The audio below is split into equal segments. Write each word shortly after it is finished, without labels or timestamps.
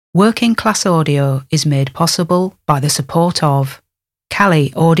Working Class Audio is made possible by the support of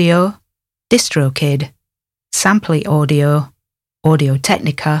Kali Audio, DistroKid, Sampley Audio, Audio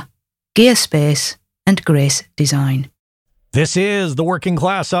Technica, Gearspace, and Grace Design. This is the Working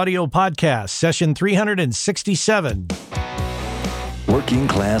Class Audio Podcast, session 367. Working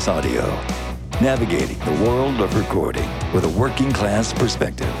Class Audio, navigating the world of recording with a working class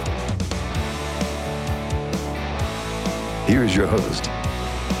perspective. Here's your host,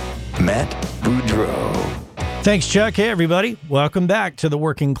 Matt Boudreau. Thanks, Chuck. Hey, everybody. Welcome back to the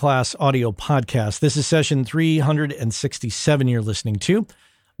Working Class Audio Podcast. This is session 367 you're listening to.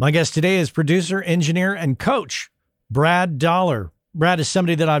 My guest today is producer, engineer, and coach, Brad Dollar. Brad is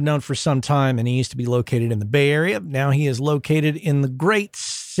somebody that I've known for some time, and he used to be located in the Bay Area. Now he is located in the great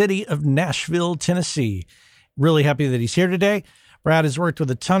city of Nashville, Tennessee. Really happy that he's here today. Brad has worked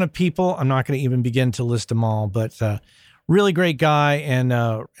with a ton of people. I'm not going to even begin to list them all, but really great guy and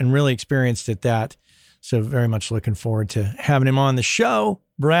really experienced at that. So very much looking forward to having him on the show.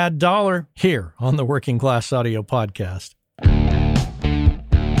 Brad Dollar here on the Working Class Audio Podcast.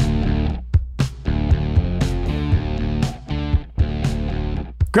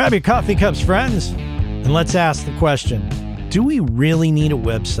 Grab your coffee cups, friends, and let's ask the question, do we really need a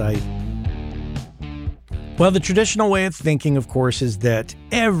website? Well, the traditional way of thinking, of course, is that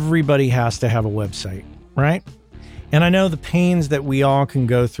everybody has to have a website, right? And I know the pains that we all can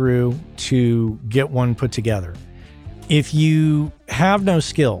go through to get one put together. If you have no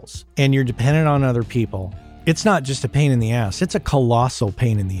skills and you're dependent on other people, it's not just a pain in the ass, it's a colossal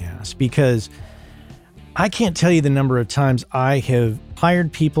pain in the ass, because I can't tell you the number of times I have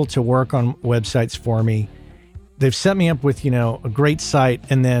hired people to work on websites for me. They've set me up with, a great site,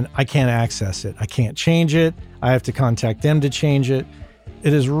 and then I can't access it. I can't change it. I have to contact them to change it.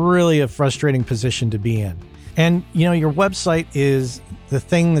 It is really a frustrating position to be in. And, your website is the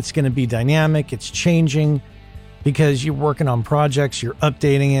thing that's going to be dynamic. It's changing because you're working on projects, you're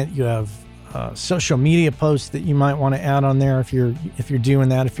updating it. You have social media posts that you might want to add on there if you're doing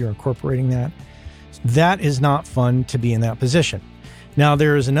that, if you're incorporating that. That is not fun to be in that position. Now,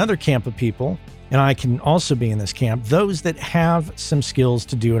 there is another camp of people, and I can also be in this camp, those that have some skills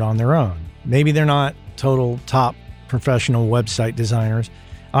to do it on their own. Maybe they're not total top professional website designers.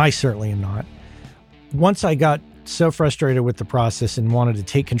 I certainly am not. Once I got so frustrated with the process and wanted to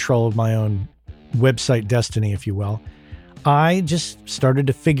take control of my own website destiny, if you will, I just started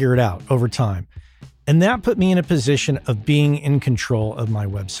to figure it out over time. And that put me in a position of being in control of my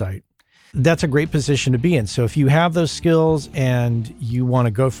website. That's a great position to be in. So if you have those skills and you want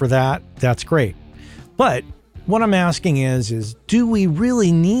to go for that, that's great. But what I'm asking is do we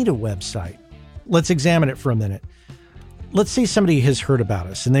really need a website? Let's examine it for a minute. Let's say somebody has heard about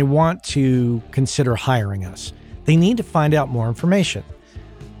us and they want to consider hiring us. They need to find out more information.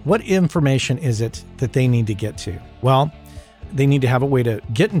 What information is it that they need to get to? Well, they need to have a way to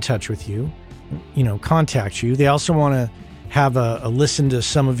get in touch with you, contact you. They also want to have a listen to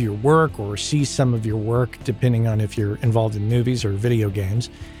some of your work or see some of your work, depending on if you're involved in movies or video games.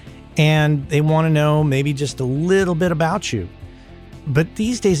 And they want to know maybe just a little bit about you. But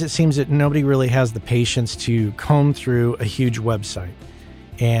these days, it seems that nobody really has the patience to comb through a huge website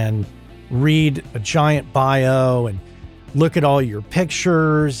and read a giant bio and look at all your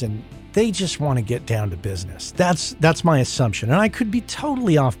pictures, and they just want to get down to business. That's my assumption, and I could be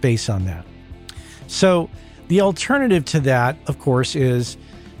totally off base on that. So the alternative to that, of course, is,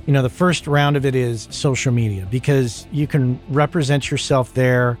 the first round of it is social media, because you can represent yourself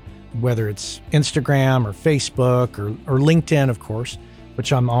there, whether it's Instagram or Facebook or LinkedIn, of course,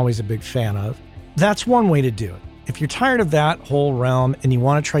 which I'm always a big fan of. That's one way to do it. If you're tired of that whole realm and you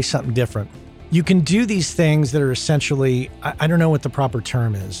want to try something different, you can do these things that are essentially, I don't know what the proper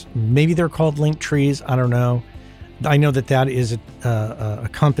term is. Maybe they're called link trees. I don't know. I know that is a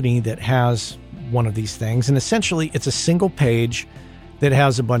company that has one of these things. And essentially, it's a single page that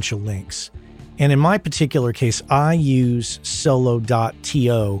has a bunch of links. And in my particular case, I use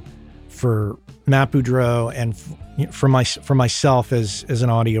solo.to for Matt Boudreau and for myself as an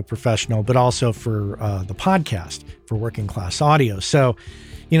audio professional, but also for the podcast for Working Class Audio. So,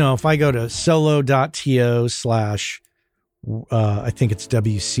 if I go to solo.to / I think it's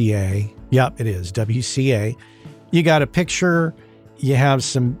WCA. Yep, it is WCA. You got a picture, you have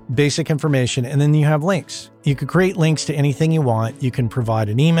some basic information, and then you have links. You can create links to anything you want. You can provide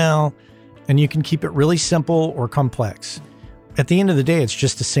an email, and you can keep it really simple or complex. At the end of the day, it's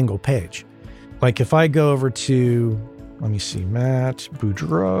just a single page. Like if I go over to, let me see, Matt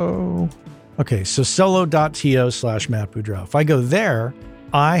Boudreau. Okay, so solo.to / Matt Boudreau. If I go there,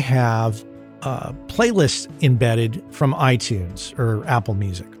 I have playlists embedded from iTunes or Apple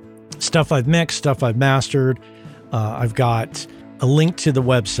Music. Stuff I've mixed, stuff I've mastered. I've got a link to the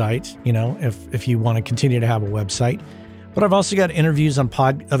website, if you want to continue to have a website. But I've also got interviews on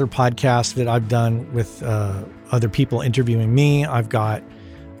other podcasts that I've done with other people interviewing me. I've got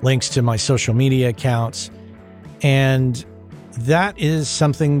links to my social media accounts. And that is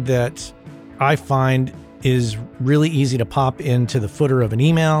something that I find is really easy to pop into the footer of an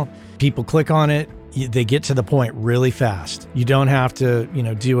email. People click on it. They get to the point really fast. You don't have to,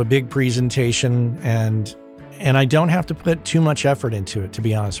 do a big presentation, and I don't have to put too much effort into it, to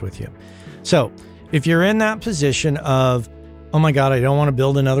be honest with you. So if you're in that position of, oh my God, I don't want to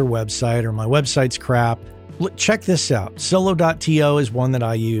build another website, or my website's crap, check this out. Solo.to is one that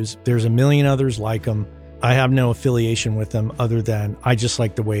I use. There's a million others like them. I have no affiliation with them other than I just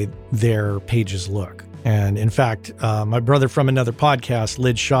like the way their pages look. And in fact, my brother from another podcast,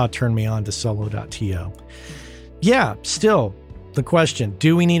 Lid Shaw, turned me on to Solo.to. Yeah, still the question,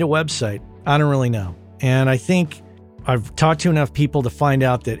 do we need a website? I don't really know. And I think I've talked to enough people to find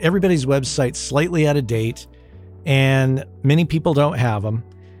out that everybody's website's slightly out of date and many people don't have them.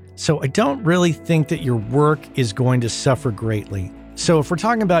 So I don't really think that your work is going to suffer greatly. So if we're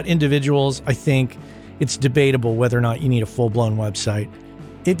talking about individuals, I think it's debatable whether or not you need a full-blown website.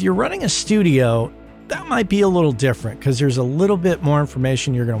 If you're running a studio, that might be a little different because there's a little bit more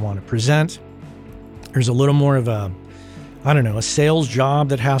information you're going to want to present. There's a little more of a sales job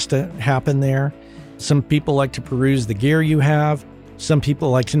that has to happen there. Some people like to peruse the gear you have. Some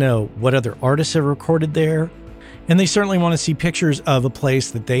people like to know what other artists have recorded there. And they certainly want to see pictures of a place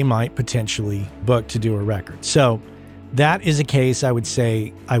that they might potentially book to do a record. So that is a case I would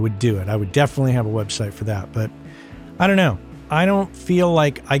say I would do it. I would definitely have a website for that. But I don't know. I don't feel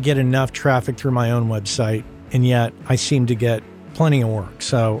like I get enough traffic through my own website, and yet I seem to get plenty of work.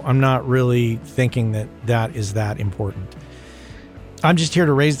 So I'm not really thinking that is that important. I'm just here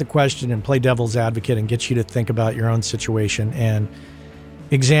to raise the question and play devil's advocate and get you to think about your own situation and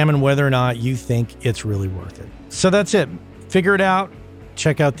examine whether or not you think it's really worth it. So that's it. Figure it out.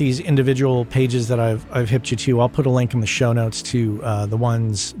 Check out these individual pages that I've hipped you to. I'll put a link in the show notes to the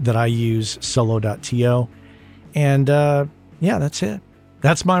ones that I use, Solo.to. And yeah, that's it.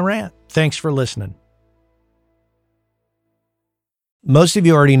 That's my rant. Thanks for listening. Most of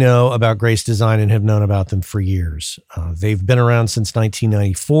you already know about Grace Design and have known about them for years. They've been around since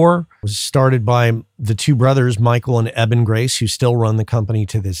 1994. It was started by the two brothers, Michael and Eben Grace, who still run the company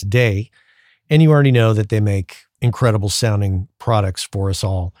to this day. And you already know that they make incredible sounding products for us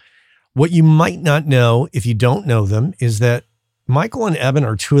all. What you might not know if you don't know them is that Michael and Eben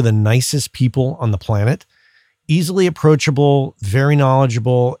are two of the nicest people on the planet. Easily approachable, very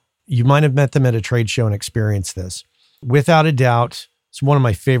knowledgeable. You might have met them at a trade show and experienced this. Without a doubt, it's one of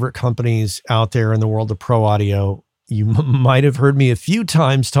my favorite companies out there in the world of pro audio. You might have heard me a few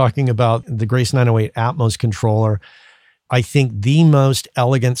times talking about the Grace 908 Atmos controller. I think the most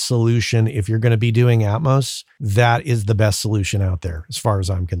elegant solution, if you're going to be doing Atmos, that is the best solution out there, as far as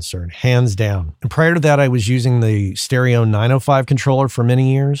I'm concerned, hands down. And prior to that, I was using the Stereo 905 controller for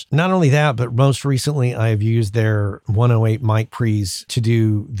many years. Not only that, but most recently, I have used their 108 mic pre's to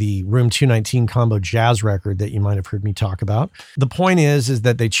do the Room 219 combo jazz record that you might have heard me talk about. The point is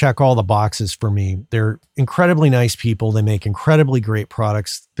that they check all the boxes for me. They're incredibly nice people. They make incredibly great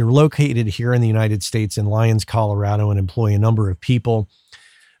products. They're located here in the United States in Lyons, Colorado, and employ a number of people.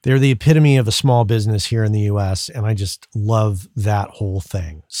 They're the epitome of a small business here in the US, and I just love that whole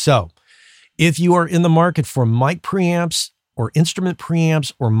thing. So if you are in the market for mic preamps or instrument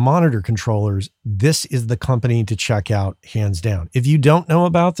preamps or monitor controllers, this is the company to check out, hands down. If you don't know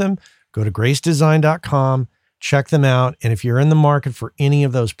about them, go to gracedesign.com, check them out. And if you're in the market for any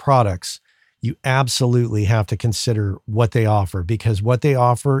of those products, you absolutely have to consider what they offer, because what they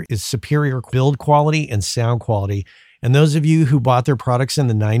offer is superior build quality and sound quality. And those of you who bought their products in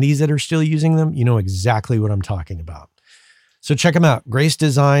the 90s that are still using them, you know exactly what I'm talking about. So check them out,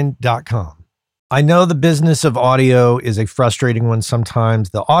 gracedesign.com. I know the business of audio is a frustrating one sometimes.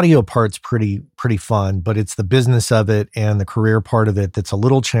 The audio part's pretty fun, but it's the business of it and the career part of it that's a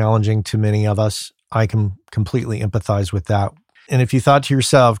little challenging to many of us. I can completely empathize with that. And if you thought to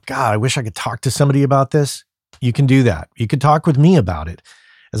yourself, God, I wish I could talk to somebody about this, you can do that. You could talk with me about it.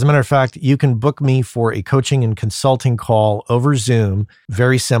 As a matter of fact, you can book me for a coaching and consulting call over Zoom.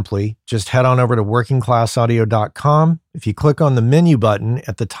 Very simply, just head on over to workingclassaudio.com. If you click on the menu button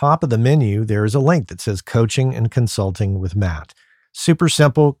at the top of the menu, there is a link that says Coaching and Consulting with Matt. Super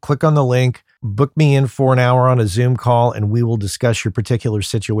simple. Click on the link, book me in for an hour on a Zoom call, and we will discuss your particular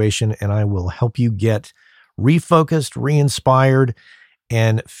situation, and I will help you get refocused, re-inspired,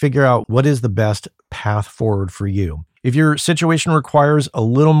 and figure out what is the best path forward for you. If your situation requires a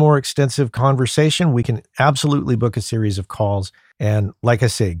little more extensive conversation, we can absolutely book a series of calls and, like I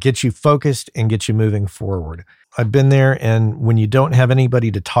say, get you focused and get you moving forward. I've been there, and when you don't have anybody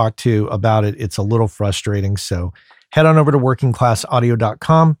to talk to about it, it's a little frustrating. So head on over to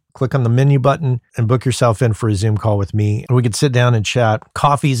workingclassaudio.com, click on the menu button, and book yourself in for a Zoom call with me. And we can sit down and chat,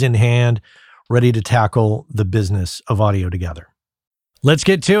 coffees in hand, ready to tackle the business of audio together. Let's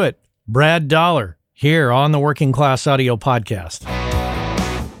get to it. Brad Dollar here on the Working Class Audio Podcast.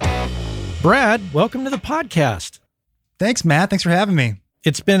 Brad, welcome to the podcast. Thanks, Matt. Thanks for having me.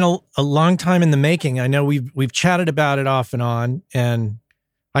 It's been a long time in the making. I know we've chatted about it off and on, and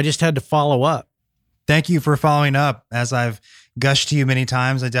I just had to follow up. Thank you for following up. As I've gushed to you many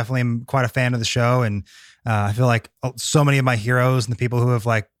times, I definitely am quite a fan of the show. And I feel like so many of my heroes and the people who have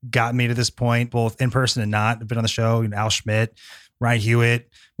like gotten me to this point, both in person and not, have been on the show. Al Schmidt, Ryan Hewitt,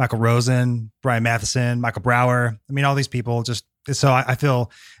 Michael Rosen, Brian Matheson, Michael Brower. I mean, all these people just, so I feel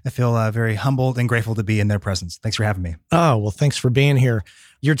very humbled and grateful to be in their presence. Thanks for having me. Oh, well, thanks for being here.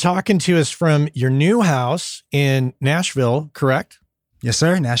 You're talking to us from your new house in Nashville, correct? Yes,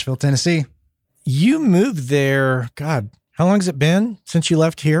 sir. Nashville, Tennessee. You moved there, God, how long has it been since you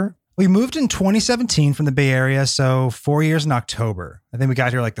left here? We moved in 2017 from the Bay Area, so 4 years in October. I think we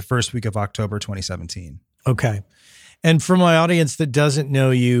got here like the first week of October 2017. Okay. And for my audience that doesn't know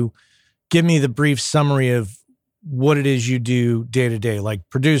you, give me the brief summary of what it is you do day to day, like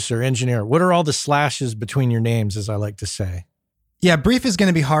producer, engineer. What are all the slashes between your names, as I like to say? Yeah, brief is going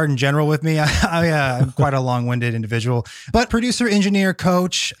to be hard in general with me. I'm quite a long-winded individual, but producer, engineer,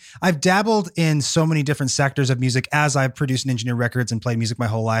 coach. I've dabbled in so many different sectors of music as I've produced and engineered records and played music my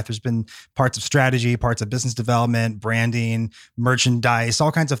whole life. There's been parts of strategy, parts of business development, branding, merchandise,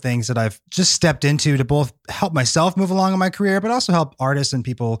 all kinds of things that I've just stepped into to both help myself move along in my career, but also help artists and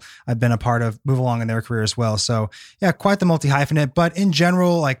people I've been a part of move along in their career as well. So yeah, quite the multi-hyphenate, but in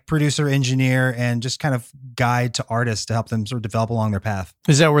general, like producer, engineer, and just kind of guide to artists to help them sort of develop along their path.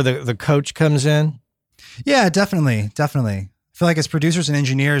 Is that where the coach comes in? Yeah, definitely. I feel like as producers and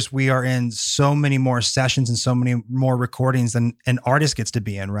engineers, we are in so many more sessions and so many more recordings than an artist gets to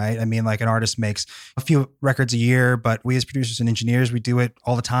be in, right? I mean, like an artist makes a few records a year, but we as producers and engineers, we do it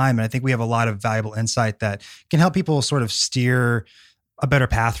all the time. And I think we have a lot of valuable insight that can help people sort of steer a better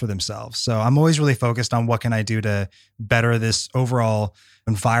path for themselves. So I'm always really focused on what can I do to better this overall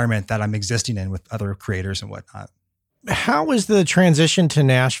environment that I'm existing in with other creators and whatnot. How was the transition to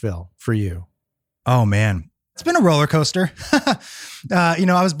Nashville for you? Oh, man. It's been a roller coaster. I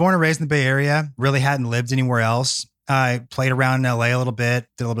was born and raised in the Bay Area, really hadn't lived anywhere else. I played around in LA a little bit,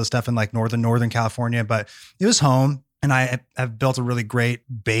 did a little bit of stuff in like Northern California, but it was home. And I've built a really great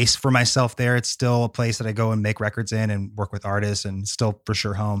base for myself there. It's still a place that I go and make records in and work with artists, and still for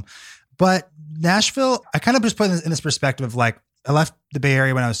sure home. But Nashville, I kind of just put in this perspective of like, I left the Bay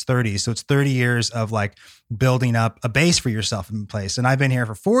Area when I was 30. So it's 30 years of like building up a base for yourself in place. And I've been here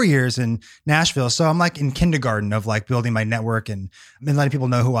for 4 years in Nashville. So I'm like in kindergarten of like building my network and letting people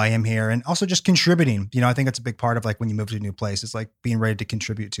know who I am here, and also just contributing. I think that's a big part of like when you move to a new place, it's like being ready to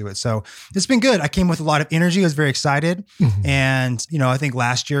contribute to it. So it's been good. I came with a lot of energy. I was very excited. Mm-hmm. And, I think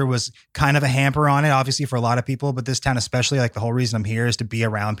last year was kind of a hamper on it, obviously for a lot of people, but this town, especially, like the whole reason I'm here is to be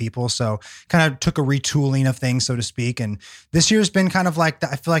around people. So kind of took a retooling of things, so to speak. And this year's been kind of like,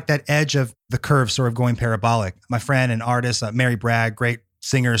 I feel like that edge of the curve sort of going parabolic. My friend and artist, Mary Bragg, great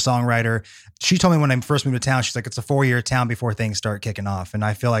singer, songwriter, she told me when I first moved to town, she's like, it's a 4-year town before things start kicking off. And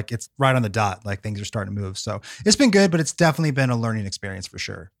I feel like it's right on the dot, like things are starting to move. So it's been good, but it's definitely been a learning experience for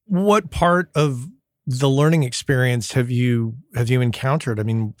sure. What part of the learning experience have you encountered? I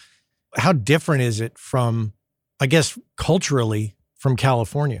mean, how different is it from, I guess, culturally from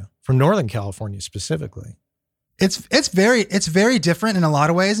California, from Northern California specifically? It's very different in a lot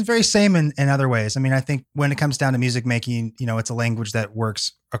of ways and very same in other ways. I mean, I think when it comes down to music making, it's a language that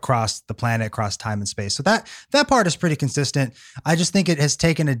works across the planet, across time and space. So that part is pretty consistent. I just think it has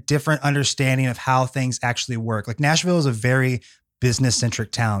taken a different understanding of how things actually work. Like Nashville is a very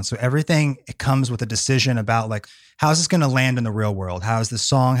business-centric town. So everything, it comes with a decision about like, how's this going to land in the real world? How's this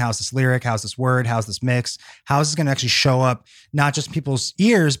song? How's this lyric? How's this word? How's this mix? How is this going to actually show up, not just people's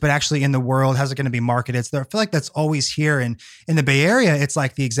ears, but actually in the world? How's it going to be marketed? So I feel like that's always here. And in the Bay Area, it's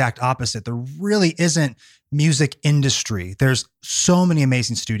like the exact opposite. There really isn't music industry. There's so many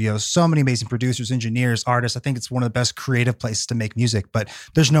amazing studios, so many amazing producers, engineers, artists. I think it's one of the best creative places to make music, but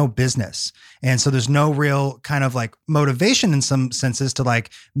there's no business. And so there's no real kind of like motivation in some senses to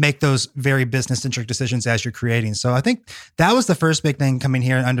like make those very business-centric decisions as you're creating. So I think that was the first big thing coming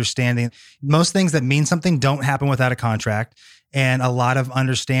here and understanding most things that mean something don't happen without a contract. and a lot of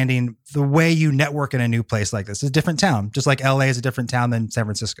understanding the way you network in a new place like this. It's a different town, just like LA is a different town than San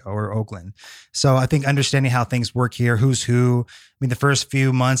Francisco or Oakland. So I think understanding how things work here, who's who. I mean, the first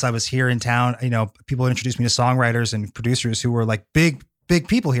few months I was here in town, people introduced me to songwriters and producers who were like big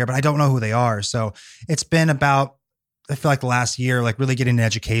people here, but I don't know who they are. So it's been about, I feel like the last year, like really getting an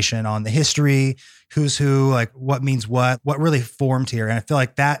education on the history, who's who, like what means what really formed here. And I feel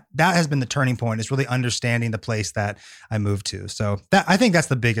like that has been the turning point, is really understanding the place that I moved to. So I think that's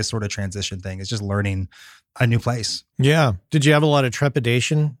the biggest sort of transition thing, is just learning a new place. Yeah. Did you have a lot of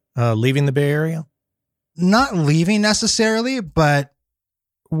trepidation leaving the Bay Area? Not leaving necessarily, but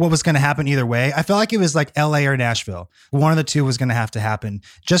what was going to happen either way. I felt like it was like LA or Nashville. One of the two was going to have to happen,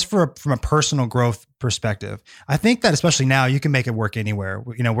 just from a personal growth perspective. I think that especially now, you can make it work anywhere.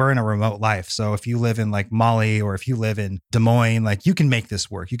 We're in a remote life. So if you live in like Mali, or if you live in Des Moines, like you can make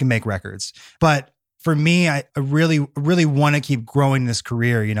this work. You can make records. But for me, I really want to keep growing this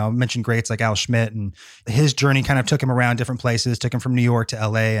career. I mentioned greats like Al Schmidt, and his journey kind of took him around different places, took him from New York to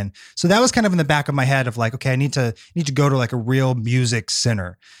LA. And so that was kind of in the back of my head of like, okay, I need to go to like a real music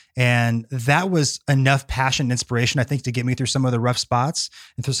center. And that was enough passion and inspiration, I think, to get me through some of the rough spots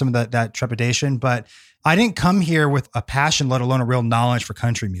and through some of that trepidation. But I didn't come here with a passion, let alone a real knowledge for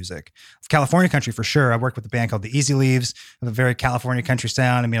country music. California country, for sure. I worked with a band called the Easy Leaves, of a very California country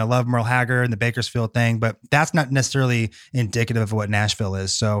sound. I mean, I love Merle Haggard and the Bakersfield thing, but that's not necessarily indicative of what Nashville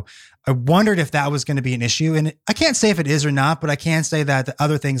is. So I wondered if that was going to be an issue. And I can't say if it is or not, but I can say that the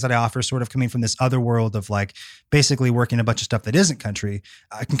other things that I offer, sort of coming from this other world of like basically working a bunch of stuff that isn't country,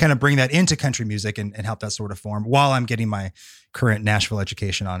 I can kind of bring that into country music and help that sort of form while I'm getting my current Nashville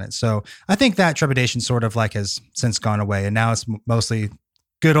education on it. So I think that trepidation sort of like has since gone away. And now it's mostly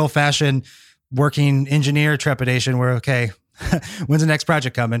good old fashioned working engineer trepidation, where, okay, when's the next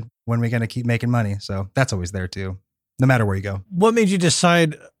project coming? When are we going to keep making money? So that's always there too, no matter where you go. What made you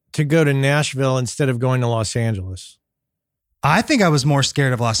decide to go to Nashville instead of going to Los Angeles? I think I was more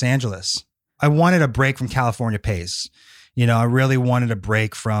scared of Los Angeles. I wanted a break from California pace. I really wanted a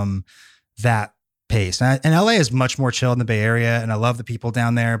break from that pace. And LA is much more chill than the Bay Area, and I love the people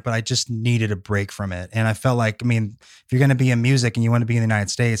down there, but I just needed a break from it. And I felt like, if you're going to be in music and you want to be in the United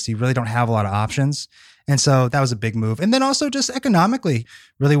States, you really don't have a lot of options. And so that was a big move. And then also just economically,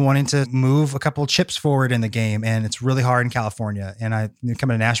 really wanting to move a couple chips forward in the game. And it's really hard in California. And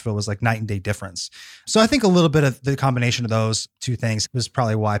coming to Nashville was like night and day difference. So I think a little bit of the combination of those two things was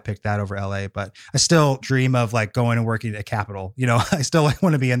probably why I picked that over LA. But I still dream of like going and working at Capitol. I still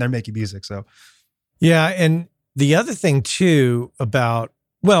want to be in there making music. So yeah. And the other thing too about,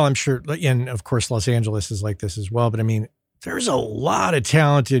 well, I'm sure, and of course, Los Angeles is like this as well, but there's a lot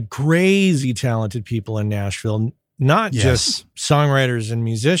of crazy talented people in Nashville, not just songwriters and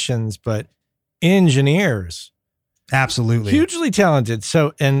musicians, but engineers. Absolutely. Hugely talented.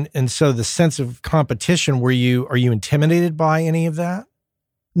 So, and so the sense of competition, are you intimidated by any of that?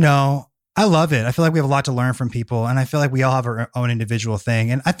 No, I love it. I feel like we have a lot to learn from people, and I feel like we all have our own individual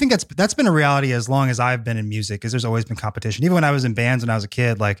thing. And I think that's been a reality as long as I've been in music, because there's always been competition. Even when I was in bands when I was a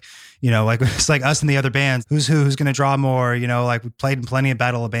kid, like it's like us and the other bands, who's going to draw more, like we played in plenty of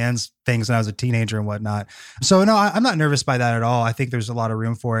Battle of Bands things when I was a teenager and whatnot. So no, I'm not nervous by that at all. I think there's a lot of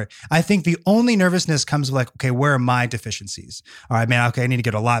room for it. I think the only nervousness comes with like, okay, where are my deficiencies? All right, man, okay, I need to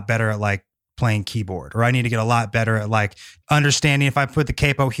get a lot better at like playing keyboard, or I need to get a lot better at like understanding if I put the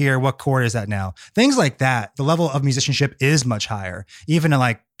capo here, what chord is that now? Things like that. The level of musicianship is much higher, even in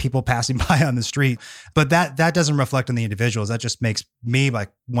like people passing by on the street. But that doesn't reflect on the individuals. That just makes me like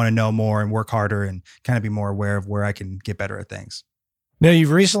want to know more and work harder and kind of be more aware of where I can get better at things. Now,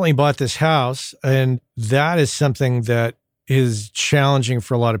 you've recently bought this house, and that is something that is challenging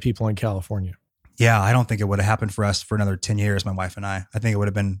for a lot of people in California. Yeah, I don't think it would have happened for us for another 10 years, my wife and I. I think it would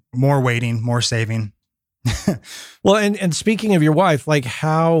have been more waiting, more saving. Well, and speaking of your wife, like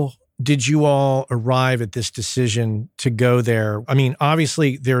how did you all arrive at this decision to go there?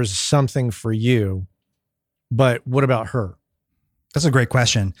 Obviously there's something for you, but what about her? That's a great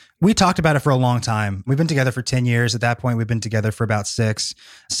question. We talked about it for a long time. We've been together for 10 years. At that point, we've been together for about 6,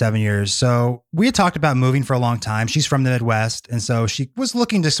 7 years. So we had talked about moving for a long time. She's from the Midwest. And so she was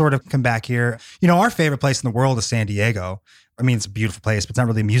looking to sort of come back here. Our favorite place in the world is San Diego. It's a beautiful place, but it's not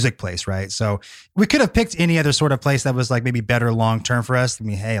really a music place, right? So we could have picked any other sort of place that was like maybe better long-term for us.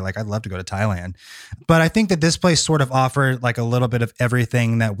 Hey, like I'd love to go to Thailand. But I think that this place sort of offered like a little bit of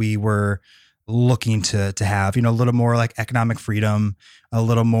everything that we were looking to have, a little more like economic freedom, a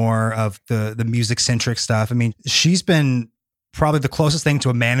little more of the music centric stuff. She's been probably the closest thing to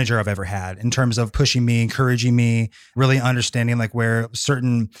a manager I've ever had in terms of pushing me, encouraging me, really understanding like where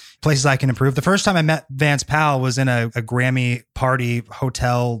certain places I can improve. The first time I met Vance Powell was in a Grammy party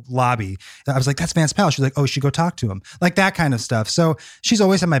hotel lobby. I was like, that's Vance Powell. She's like, oh, you should go talk to him. Like that kind of stuff. So she's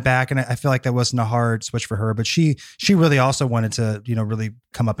always had my back. And I feel like that wasn't a hard switch for her, but she really also wanted to, really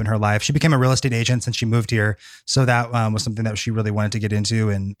come up in her life. She became a real estate agent since she moved here. So that was something that she really wanted to get into.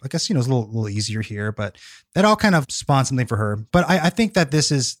 And I guess, it's a little easier here, but that all kind of spawned something for her. But I think that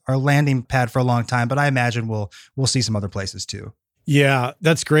this is our landing pad for a long time, but I imagine we'll see some other places too. Yeah,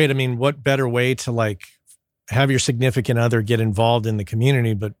 that's great. I mean, what better way to like have your significant other get involved in the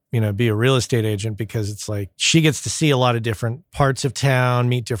community, but, be a real estate agent, because it's like she gets to see a lot of different parts of town,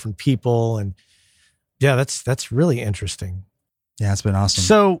 meet different people. And yeah, that's really interesting. Yeah, it's been awesome.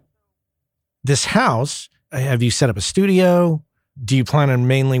 So this house, have you set up a studio? Do you plan on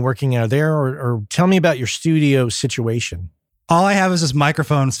mainly working out of there, or tell me about your studio situation? All I have is this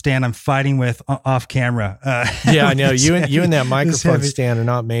microphone stand I'm fighting with off camera. Yeah, I know. You and that microphone stand are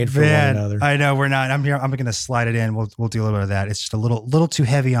not made for one another. I know we're not. I'm here. I'm going to slide it in. We'll do a little bit of that. It's just a little too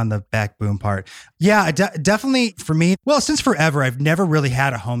heavy on the back boom part. Yeah, definitely for me. Well, since forever, I've never really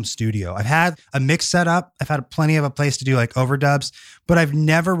had a home studio. I've had a mix setup. I've had plenty of a place to do like overdubs, but I've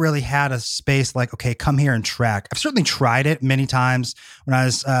never really had a space like, okay, come here and track. I've certainly tried it many times when I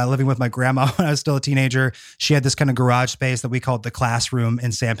was living with my grandma when I was still a teenager. She had this kind of garage space that we called the Classroom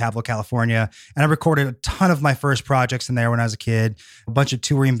in San Pablo, California. And I recorded a ton of my first projects in there when I was a kid. A bunch of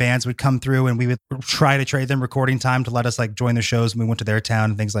touring bands would come through and we would try to trade them recording time to let us like join their shows when we went to their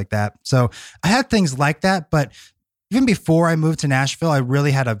town and things like that. So I had things like that, but even before I moved to Nashville, I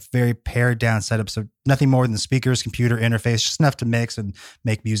really had a very pared down setup. So nothing more than the speakers, computer interface, just enough to mix and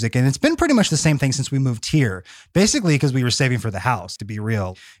make music. And it's been pretty much the same thing since we moved here, basically because we were saving for the house, to be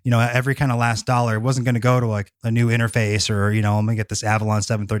real. Every kind of last dollar wasn't going to go to like a new interface or, I'm going to get this Avalon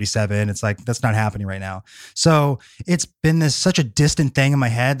 737. It's like, that's not happening right now. So it's been such a distant thing in my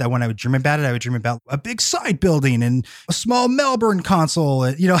head that when I would dream about it, I would dream about a big side building and a small Melbourne console,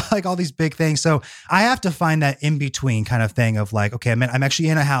 and, like all these big things. So I have to find that in between kind of thing of like, okay, I'm actually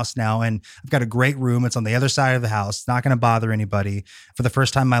in a house now and I've got a great room. It's on the other side of the house. It's not going to bother anybody. For the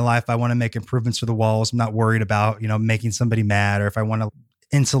first time in my life, I want to make improvements to the walls. I'm not worried about, making somebody mad, or if I want to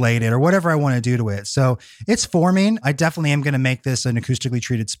insulate it or whatever I want to do to it. So it's forming. I definitely am going to make this an acoustically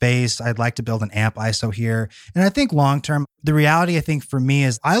treated space. I'd like to build an amp ISO here. And I think long-term, the reality I think for me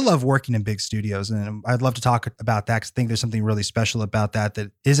is I love working in big studios, and I'd love to talk about that because I think there's something really special about that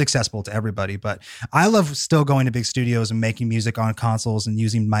is accessible to everybody. But I love still going to big studios and making music on consoles and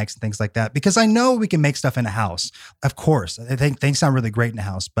using mics and things like that, because I know we can make stuff in a house. Of course, I think things sound really great in a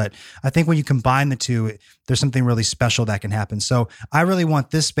house, but I think when you combine the two, there's something really special that can happen. So I really want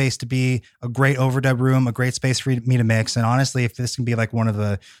this space to be a great overdub room, a great space for me to mix. And honestly, if this can be like one of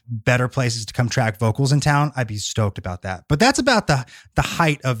the better places to come track vocals in town, I'd be stoked about that. But that's about the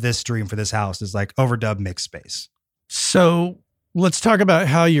height of this dream for this house, is like overdub mix space. So let's talk about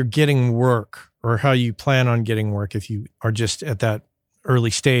how you're getting work, or how you plan on getting work if you are just at that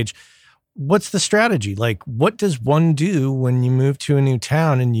early stage. What's the strategy? Like, what does one do when you move to a new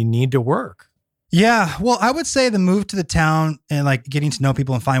town and you need to work? Yeah, well, I would say the move to the town and like getting to know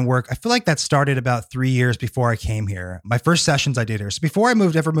people and find work, I feel like that started about 3 years before I came here. My first sessions I did here. So before I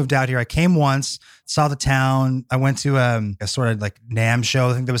ever moved out here, I came once, saw the town. I went to a sort of like NAMM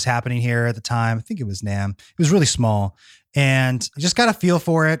show, I think that was happening here at the time. I think it was NAMM. It was really small. And I just got a feel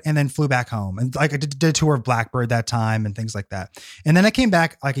for it and then flew back home. And like I did a tour of Blackbird that time and things like that. And then I came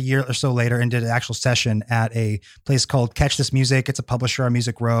back like a year or so later and did an actual session at a place called Catch This Music. It's a publisher on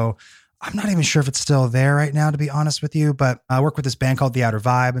Music Row. I'm not even sure if it's still there right now, to be honest with you, but I work with this band called The Outer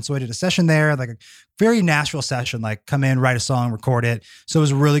Vibe. And so I did a session there, like a very Nashville session, like come in, write a song, record it. So it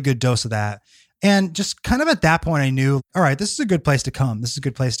was a really good dose of that. And just kind of at that point, I knew, all right, this is a good place to come. This is a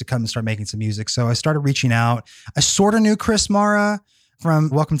good place to come and start making some music. So I started reaching out. I sort of knew Chris Mara from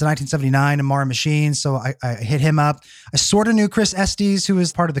Welcome to 1979 and Mara Machine. So I hit him up. I sort of knew Chris Estes, who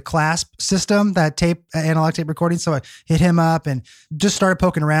was part of the Clasp system, that analog tape recording. So I hit him up and just started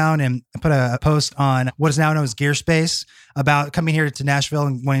poking around, and I put a post on what is now known as Gearspace about coming here to Nashville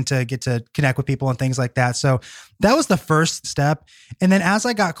and wanting to get to connect with people and things like that. So that was the first step. And then as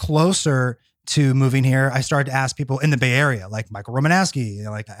I got closer to moving here, I started to ask people in the Bay Area, like Michael Romanowski,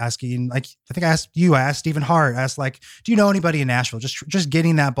 like asking, like, I think I asked Stephen Hart, I asked like, do you know anybody in Nashville? Just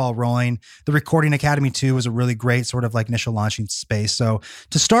getting that ball rolling. The Recording Academy too was a really great sort of like initial launching space. So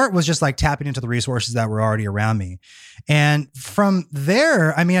to start was just like tapping into the resources that were already around me. And from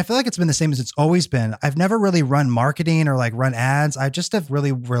there, I mean, I feel like it's been the same as it's always been. I've never really run marketing or like run ads. I just have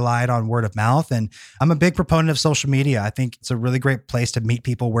really relied on word of mouth. And I'm a big proponent of social media. I think it's a really great place to meet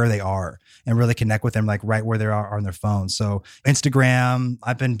people where they are and really connect with them like right where they are on their phone. So Instagram,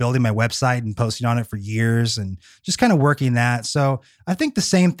 I've been building my website and posting on it for years and just kind of working that. So I think the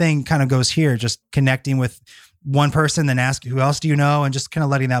same thing kind of goes here, just connecting with one person, then ask who else do you know, and just kind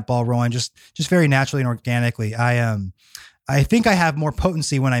of letting that ball roll and just very naturally and organically. I think I have more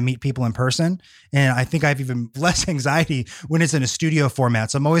potency when I meet people in person, and I think I have even less anxiety when it's in a studio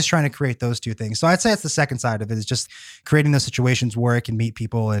format. So I'm always trying to create those two things. So I'd say it's the second side of it, is just creating those situations where it can meet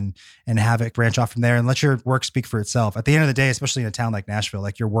people and have it branch off from there and let your work speak for itself. At the end of the day, especially in a town like Nashville,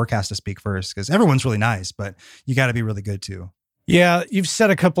 like your work has to speak first, because everyone's really nice, but you got to be really good too. Yeah, you've said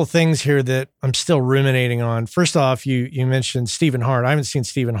a couple things here that I'm still ruminating on. First off, you mentioned Stephen Hart. I haven't seen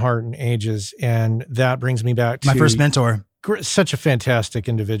Stephen Hart in ages, and that brings me back to my first mentor. Such a fantastic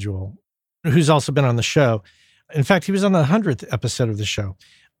individual who's also been on the show. In fact, he was on the 100th episode of the show.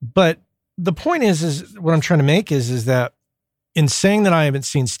 But the point is what I'm trying to make is that in saying that I haven't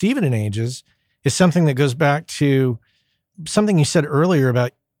seen Stephen in ages is something that goes back to something you said earlier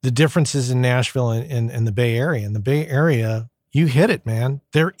about the differences in Nashville and the Bay Area. In the Bay Area, you hit it, man.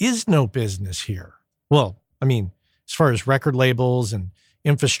 There is no business here. Well, I mean, as far as record labels and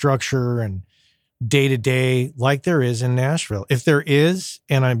infrastructure and day-to-day, like there is in Nashville. If there is,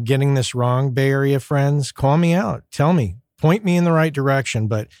 and I'm getting this wrong, Bay Area friends, call me out. Tell me. Point me in the right direction.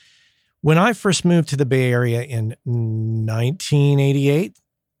 But when I first moved to the Bay Area in 1988,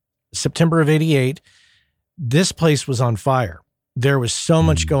 September of 88, this place was on fire. There was so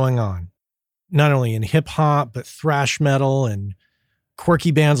much going on. Not only in hip hop, but thrash metal and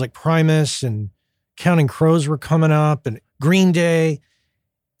quirky bands like Primus and Counting Crows were coming up and Green Day.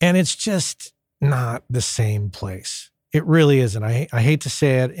 And it's just not the same place. It really isn't. I hate to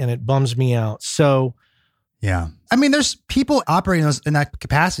say it, and it bums me out. So, yeah. I mean, there's people operating in that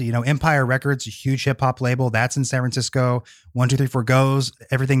capacity. You know, Empire Records, a huge hip hop label, that's in San Francisco. 1, 2, 3, 4 Goes,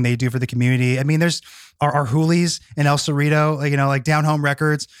 everything they do for the community. I mean, there's our Hoolies in El Cerrito, you know, like Down Home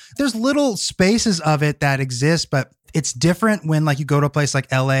Records. There's little spaces of it that exist, but it's different when like you go to a place like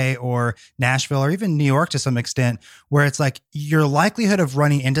LA or Nashville or even New York to some extent, where it's like your likelihood of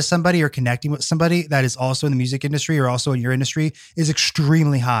running into somebody or connecting with somebody that is also in the music industry or also in your industry is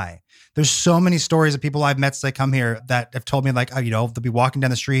extremely high. There's so many stories of people I've met since I come here that have told me like, you know, they'll be walking down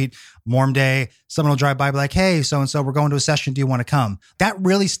the street, warm day, someone will drive by, be like, hey, so-and-so, we're going to a session. Do you want to come? That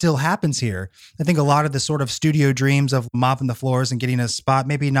really still happens here. I think a lot of the sort of studio dreams of mopping the floors and getting a spot,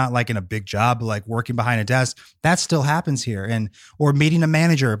 maybe not like in a big job, but like working behind a desk, that still happens here. Or meeting a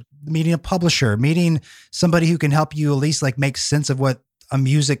manager, meeting a publisher, meeting somebody who can help you at least like make sense of what a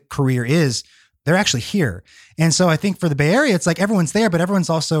music career is. They're actually here. And so I think for the Bay Area, it's like everyone's there, but everyone's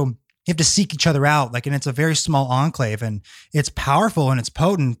also, you have to seek each other out. Like, and it's a very small enclave and it's powerful and it's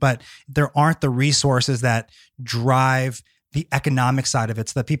potent, but there aren't the resources that drive the economic side of it.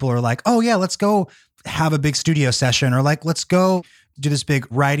 So that people are like, oh yeah, let's go have a big studio session, or like, let's go do this big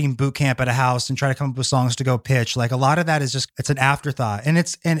writing boot camp at a house and try to come up with songs to go pitch. Like a lot of that is just, it's an afterthought, and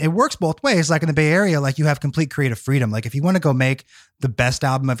it works both ways. Like in the Bay Area, like you have complete creative freedom. Like if you want to go make the best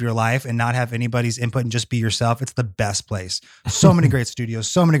album of your life and not have anybody's input and just be yourself, it's the best place. So many great studios,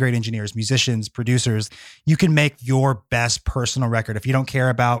 so many great engineers, musicians, producers. You can make your best personal record. If you don't care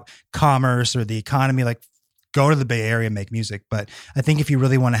about commerce or the economy, like go to the Bay Area and make music. But I think if you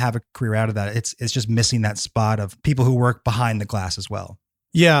really want to have a career out of that, it's just missing that spot of people who work behind the glass as well.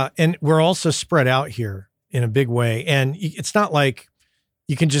 Yeah. And we're also spread out here in a big way. And it's not like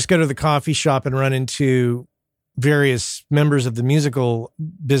you can just go to the coffee shop and run into various members of the musical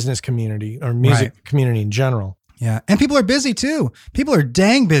business community or music community in general. Yeah. And people are busy too. People are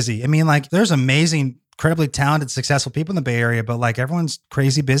dang busy. I mean, like there's amazing, incredibly talented, successful people in the Bay Area, but like everyone's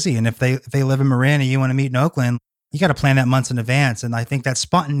crazy busy. And if they live in Marin and you want to meet in Oakland, you got to plan that months in advance. And I think that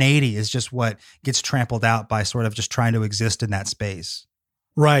spontaneity is just what gets trampled out by sort of just trying to exist in that space.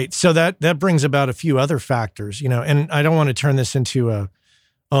 Right. So that brings about a few other factors, you know, and I don't want to turn this into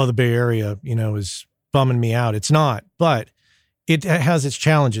the Bay Area, you know, is bumming me out. It's not, but it has its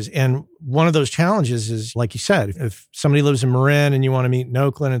challenges. And one of those challenges is, like you said, if somebody lives in Marin and you want to meet in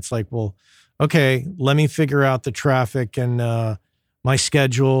Oakland, it's like, well, okay, let me figure out the traffic and my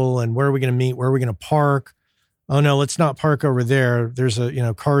schedule and where are we going to meet, where are we going to park? oh no, let's not park over there. There's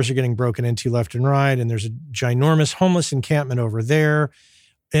cars are getting broken into left and right, and there's a ginormous homeless encampment over there,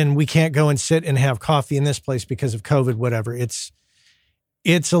 and we can't go and sit and have coffee in this place because of COVID, whatever. It's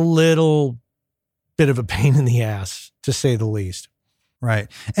a little bit of a pain in the ass, to say the least.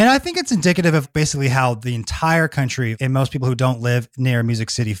 Right. And I think it's indicative of basically how the entire country and most people who don't live near Music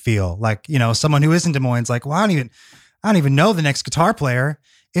City feel. Like, someone who is in Des Moines, like, well, I don't even know the next guitar player.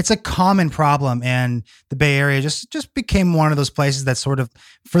 It's a common problem. And the Bay Area just became one of those places that sort of,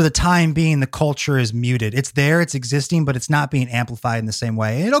 for the time being, the culture is muted. It's there, it's existing, but it's not being amplified in the same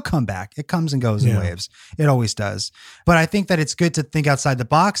way. It'll come back. It comes and goes in waves. It always does. But I think that it's good to think outside the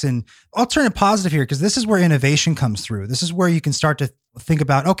box. And I'll turn it positive here, because this is where innovation comes through. This is where you can start to think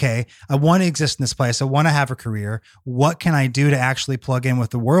about, okay, I want to exist in this place. I want to have a career. What can I do to actually plug in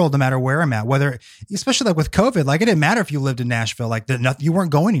with the world, no matter where I'm at? Whether, especially like with COVID, like it didn't matter if you lived in Nashville, like you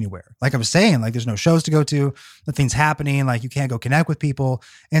weren't going anywhere. Like I was saying, like there's no shows to go to, nothing's happening, like you can't go connect with people.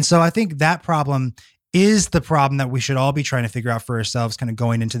 And so I think that problem is the problem that we should all be trying to figure out for ourselves, kind of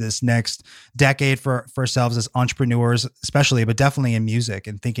going into this next decade for ourselves as entrepreneurs, especially, but definitely in music,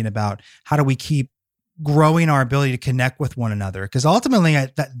 and thinking about how do we keep growing our ability to connect with one another. Because ultimately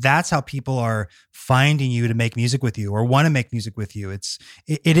that's how people are finding you to make music with you or want to make music with you.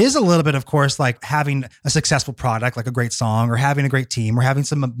 It is a little bit, of course, like having a successful product, like a great song, or having a great team, or having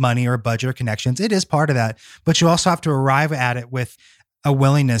some money or a budget or connections. It is part of that, but you also have to arrive at it with a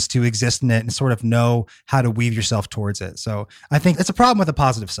willingness to exist in it and sort of know how to weave yourself towards it. So I think it's a problem with a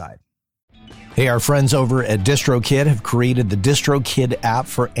positive side. Hey, our friends over at DistroKid have created the DistroKid app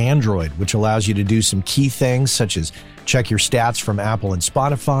for Android, which allows you to do some key things such as check your stats from Apple and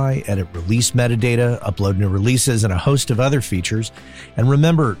Spotify, edit release metadata, upload new releases, and a host of other features. And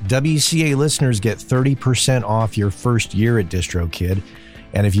remember, WCA listeners get 30% off your first year at DistroKid.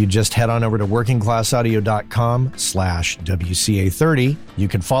 And if you just head on over to workingclassaudio.com/WCA30, you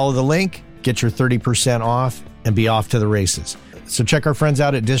can follow the link, get your 30% off, and be off to the races. So check our friends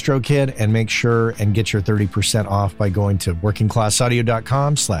out at DistroKid and make sure and get your 30% off by going to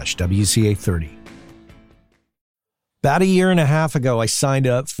workingclassaudio.com/WCA30. About a year and a half ago, I signed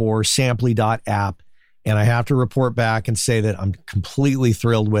up for Samply.app, and I have to report back and say that I'm completely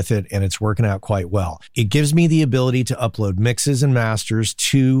thrilled with it, and it's working out quite well. It gives me the ability to upload mixes and masters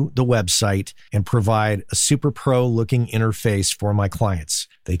to the website and provide a super pro looking interface for my clients.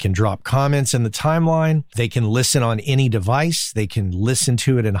 They can drop comments in the timeline. They can listen on any device. They can listen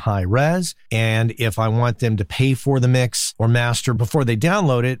to it in high res. And if I want them to pay for the mix or master before they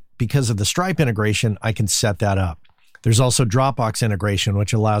download it, because of the Stripe integration, I can set that up. There's also Dropbox integration,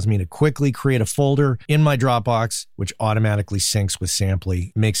 which allows me to quickly create a folder in my Dropbox, which automatically syncs with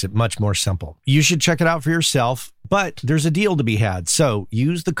Samply, makes it much more simple. You should check it out for yourself, but there's a deal to be had. So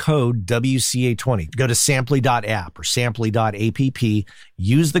use the code WCA20. Go to Samply.app or Samply.app,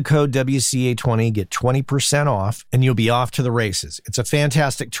 use the code WCA20, get 20% off, and you'll be off to the races. It's a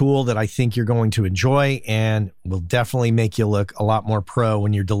fantastic tool that I think you're going to enjoy and will definitely make you look a lot more pro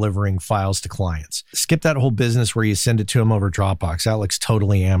when you're delivering files to clients. Skip that whole business where you send it to them over Dropbox. That looks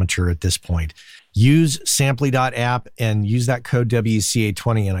totally amateur at this point. Use Samply.app and use that code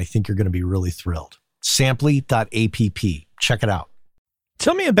WCA20, and I think you're going to be really thrilled. Samply.app. Check it out.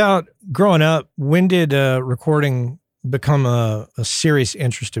 Tell me about growing up. When did recording become a serious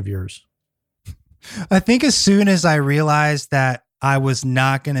interest of yours? I think as soon as I realized that I was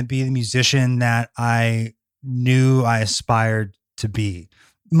not going to be the musician that I knew I aspired to be.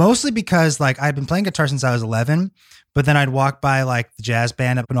 Mostly because like I'd been playing guitar since I was 11, but then I'd walk by like the jazz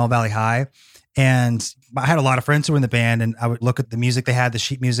band up in All Valley High, and I had a lot of friends who were in the band, and I would look at the music they had, the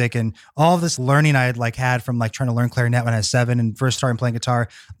sheet music, and all of this learning I had from like trying to learn clarinet when I was 7 and first started playing guitar.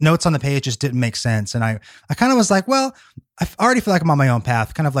 Notes on the page just didn't make sense. And I kind of was like, well, I already feel like I'm on my own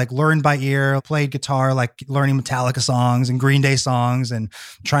path, kind of like learned by ear, played guitar, like learning Metallica songs and Green Day songs and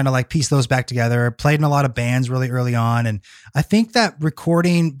trying to like piece those back together. Played in a lot of bands really early on. And I think that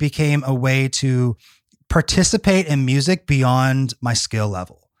recording became a way to participate in music beyond my skill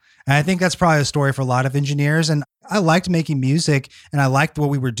level. And I think that's probably a story for a lot of engineers. And I liked making music and I liked what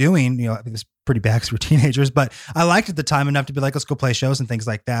we were doing. You know, it was pretty bad because we were teenagers, but I liked it at the time enough to be like, let's go play shows and things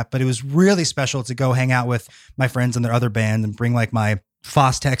like that. But it was really special to go hang out with my friends and their other band and bring like my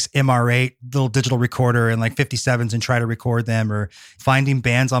Fostex MR8 little digital recorder and like 57s and try to record them, or finding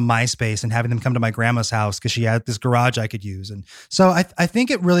bands on MySpace and having them come to my grandma's house because she had this garage I could use. And so I think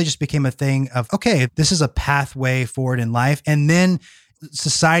it really just became a thing of, okay, this is a pathway forward in life. And then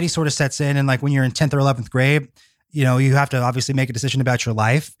society sort of sets in, and like when you're in 10th or 11th grade, you know, you have to obviously make a decision about your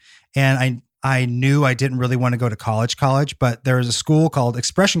life. And I knew I didn't really want to go to college, but there was a school called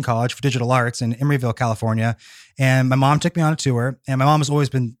Expression College for Digital Arts in Emeryville, California. And my mom took me on a tour, and my mom has always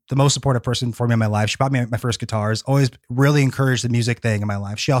been the most supportive person for me in my life. She bought me my first guitars, always really encouraged the music thing in my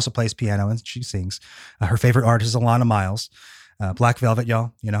life. She also plays piano and she sings. Her favorite artist is Alana Miles. Black Velvet,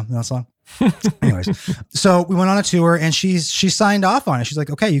 y'all, you know that song? Anyways, so we went on a tour and she signed off on it. She's like,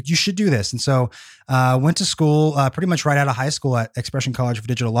 okay, you should do this. And so went to school pretty much right out of high school at Expression College for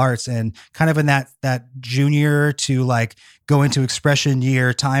Digital Arts, and kind of in that junior to like go into expression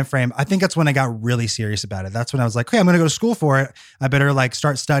year time frame. I think that's when I got really serious about it. That's when I was like, okay, I'm going to go to school for it. I better like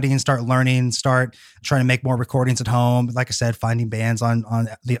start studying, start learning, start trying to make more recordings at home. Like I said, finding bands on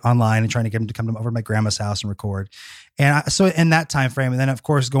the online and trying to get them to come over to my grandma's house and record. And so in that time frame, and then of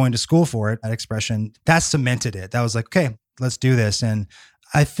course going to school for it at Expression, that cemented it. That was like, okay, let's do this. And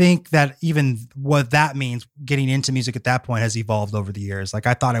I think that even what that means, getting into music at that point, has evolved over the years. Like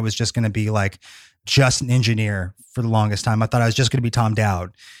I thought I was just going to be like just an engineer for the longest time. I thought I was just going to be Tom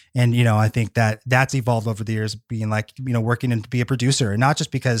Dowd. And, you know, I think that that's evolved over the years, being like, you know, working and to be a producer, and not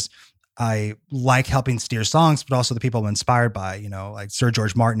just because I like helping steer songs, but also the people I'm inspired by, you know, like Sir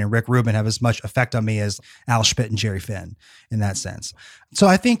George Martin and Rick Rubin have as much effect on me as Al Schmitt and Jerry Finn in that sense. So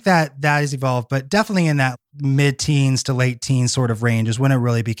I think that has evolved, but definitely in that mid-teens to late teens sort of range is when it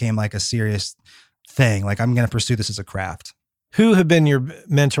really became like a serious thing. Like I'm going to pursue this as a craft. Who have been your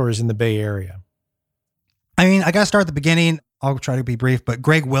mentors in the Bay Area? I mean, I got to start at the beginning. I'll try to be brief, but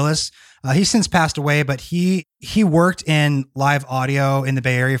Greg Willis, he's since passed away, but he worked in live audio in the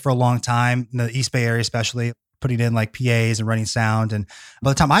Bay Area for a long time, in the East Bay Area especially, putting in like PAs and running sound. And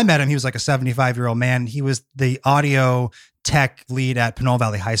by the time I met him, he was like a 75-year-old man. He was the audio tech lead at Pinole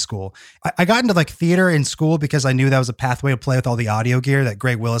Valley High School. I got into like theater in school because I knew that was a pathway to play with all the audio gear that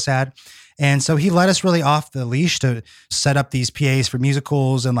Greg Willis had. And so he let us really off the leash to set up these PAs for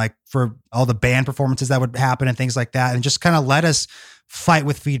musicals and like for all the band performances that would happen and things like that. And just kind of let us fight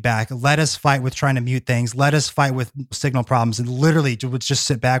with feedback, let us fight with trying to mute things, let us fight with signal problems, and literally would just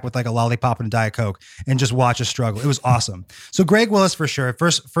sit back with like a lollipop and a Diet Coke and just watch us struggle. It was awesome. So Greg Willis for sure.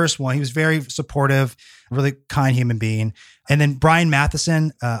 First one, he was very supportive, really kind human being. And then Brian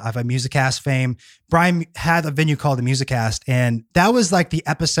Matheson of a Musicast fame. Brian had a venue called the Musicast, and that was like the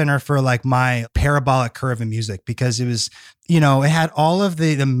epicenter for like my parabolic curve in music, because it was, you know, it had all of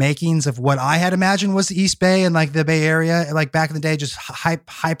the makings of what I had imagined was the East Bay and like the Bay Area, like back in the day, just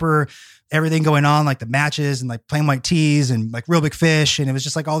hyper everything going on, like the matches and like Plain White Tees and like Real Big Fish. And it was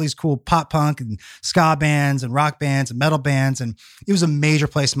just like all these cool pop punk and ska bands and rock bands and metal bands. And it was a major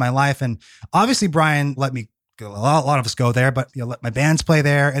place in my life. And obviously Brian let me go, a lot of us go there, but you know, let my bands play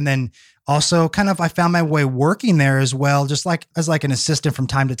there. And then also kind of, I found my way working there as well, just like as like an assistant from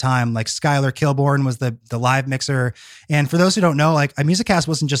time to time. Like Skylar Kilborn was the live mixer. And for those who don't know, like a Musicast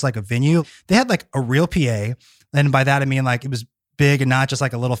wasn't just like a venue. They had like a real PA. And by that, I mean like it was big and not just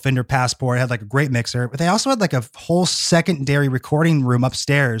like a little Fender Passport. It had like a great mixer, but they also had like a whole secondary recording room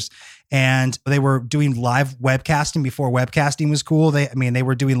upstairs. And they were doing live webcasting before webcasting was cool. They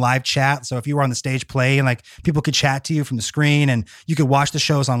were doing live chat. So if you were on the stage playing, like people could chat to you from the screen and you could watch the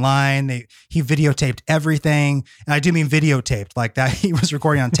shows online. He videotaped everything. And I do mean videotaped, like that he was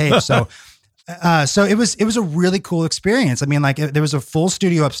recording on tape. So it was a really cool experience. I mean, like there was a full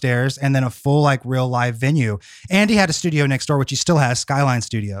studio upstairs and then a full like real live venue. And he had a studio next door, which he still has, Skyline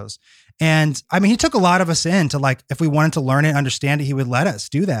Studios. And I mean, he took a lot of us in to like, if we wanted to learn it, understand it, he would let us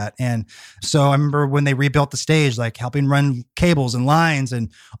do that. And so I remember when they rebuilt the stage, like helping run cables and lines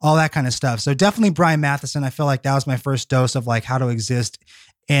and all that kind of stuff. So definitely Brian Matheson. I feel like that was my first dose of like how to exist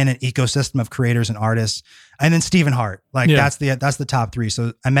in an ecosystem of creators and artists. And then Stephen Hart, like that's the top three.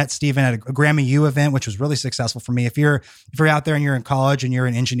 So I met Stephen at a Grammy U event, which was really successful for me. If you're out there and you're in college and you're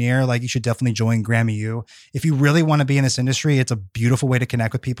an engineer, like you should definitely join Grammy U. If you really want to be in this industry, it's a beautiful way to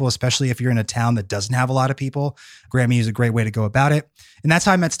connect with people, especially if you're in a town that doesn't have a lot of people. Grammy U is a great way to go about it. And that's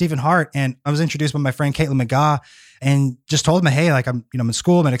how I met Stephen Hart. And I was introduced by my friend Caitlin McGaugh, and just told him, hey, like I'm in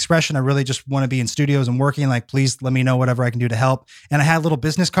school, I'm in Expression. I really just want to be in studios and working. Like, please let me know whatever I can do to help. And I had little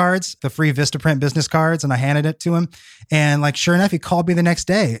business cards, the free Vistaprint business cards, and I handed it to him. And like, sure enough, he called me the next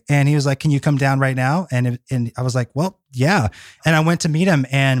day and he was like, can you come down right now? And I was like, well, yeah. And I went to meet him,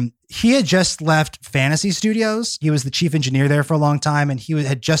 and he had just left Fantasy Studios. He was the chief engineer there for a long time. And he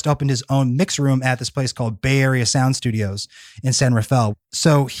had just opened his own mix room at this place called Bay Area Sound Studios in San Rafael.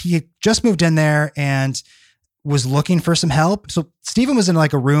 So he had just moved in there and was looking for some help. So Stephen was in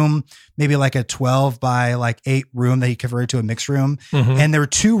like a room, maybe like a 12 by like 8 room that he converted to a mix room. Mm-hmm. And there were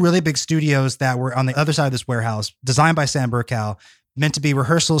 2 really big studios that were on the other side of this warehouse, designed by Sam Burkow, meant to be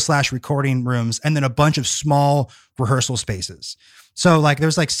rehearsal/recording rooms, and then a bunch of small rehearsal spaces. So like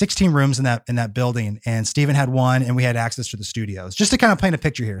there's like 16 rooms in that building, and Steven had one, and we had access to the studios. Just to kind of paint a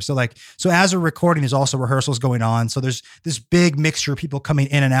picture here. So as we're recording, there's also rehearsals going on. So there's this big mixture of people coming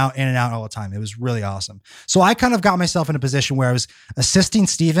in and out all the time. It was really awesome. So I kind of got myself in a position where I was assisting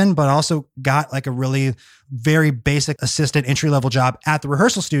Steven, but also got like a really very basic assistant entry-level job at the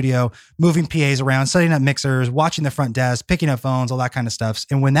rehearsal studio, moving PAs around, setting up mixers, watching the front desk, picking up phones, all that kind of stuff.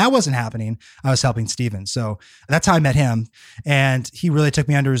 And when that wasn't happening, I was helping Steven. So that's how I met him. And he really took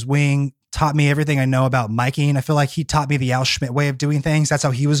me under his wing, taught me everything I know about miking. I feel like he taught me the Al Schmidt way of doing things. That's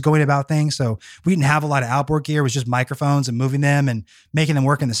how he was going about things. So we didn't have a lot of outboard gear. It was just microphones and moving them and making them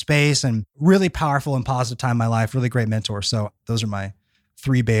work in the space, and really powerful and positive time in my life. Really great mentor. So those are my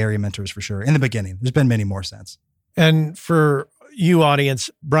 3 Bay Area mentors for sure. In the beginning, there's been many more since. And for you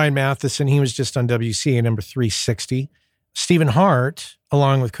audience, Brian Matheson, he was just on WCA number 360. Stephen Hart,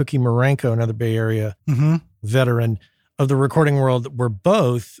 along with Cookie Marenko, another Bay Area veteran of the recording world, were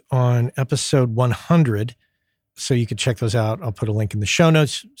both on episode 100. So you can check those out. I'll put a link in the show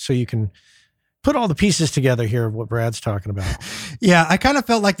notes so you can put all the pieces together here of what Brad's talking about. Yeah, I kind of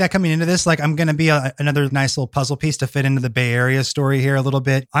felt like that coming into this, like I'm going to be another nice little puzzle piece to fit into the Bay Area story here a little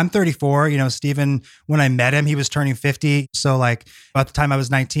bit. I'm 34, Steven, when I met him, he was turning 50. So like at the time I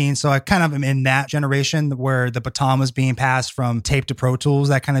was 19. So I kind of am in that generation where the baton was being passed from tape to Pro Tools,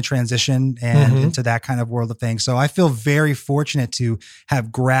 that kind of transition and into that kind of world of things. So I feel very fortunate to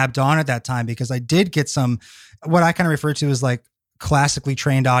have grabbed on at that time, because I did get some, what I kind of refer to as like classically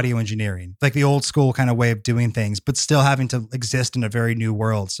trained audio engineering, like the old school kind of way of doing things, but still having to exist in a very new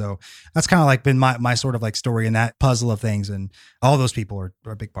world. So that's kind of like been my sort of like story in that puzzle of things. And all those people are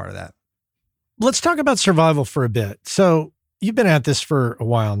a big part of that. Let's talk about survival for a bit. So you've been at this for a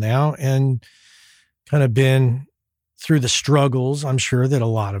while now and kind of been through the struggles, I'm sure, that a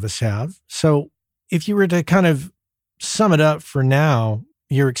lot of us have. So if you were to kind of sum it up for now,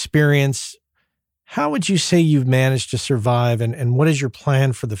 your experience, how would you say you've managed to survive, and what is your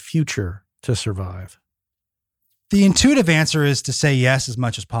plan for the future to survive? The intuitive answer is to say yes as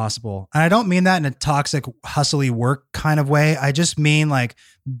much as possible. And I don't mean that in a toxic, hustly work kind of way. I just mean like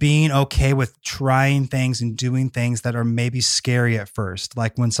being okay with trying things and doing things that are maybe scary at first.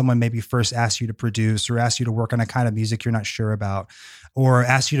 Like when someone maybe first asks you to produce or asks you to work on a kind of music you're not sure about, or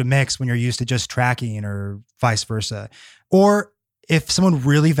asks you to mix when you're used to just tracking, or vice versa. Or if someone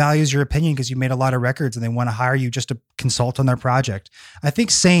really values your opinion because you made a lot of records and they want to hire you just to consult on their project. I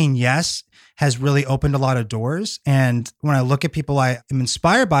think saying yes has really opened a lot of doors. And when I look at people I am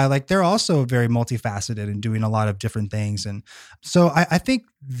inspired by, like they're also very multifaceted and doing a lot of different things. And so I think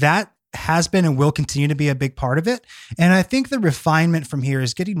that has been and will continue to be a big part of it. And I think the refinement from here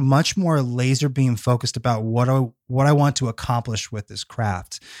is getting much more laser beam focused about what I want to accomplish with this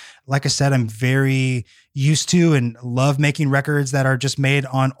craft. Like I said, I'm very used to and love making records that are just made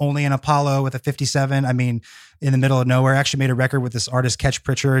on only an Apollo with a 57. I mean, in the middle of nowhere, I actually made a record with this artist, Ketch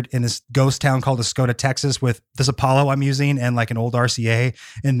Pritchard, in this ghost town called Escoda, Texas, with this Apollo I'm using and like an old RCA.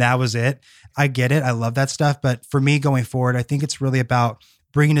 And that was it. I get it. I love that stuff. But for me going forward, I think it's really about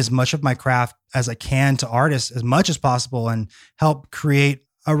bringing as much of my craft as I can to artists as much as possible and help create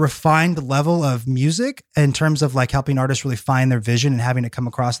a refined level of music in terms of like helping artists really find their vision and having it come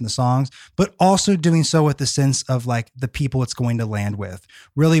across in the songs, but also doing so with the sense of like the people it's going to land with,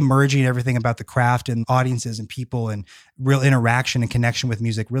 really merging everything about the craft and audiences and people and real interaction and connection with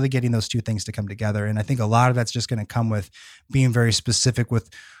music, really getting those two things to come together. And I think a lot of that's just going to come with being very specific with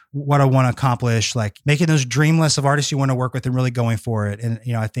what I want to accomplish, like making those dream lists of artists you want to work with and really going for it. And,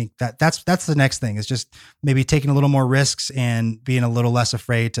 I think that's the next thing, is just maybe taking a little more risks and being a little less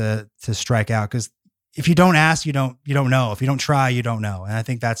afraid to strike out. Cause if you don't ask, you don't know. If you don't try, you don't know. And I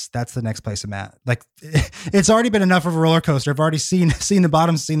think that's the next place I'm at. Like it's already been enough of a roller coaster. I've already seen the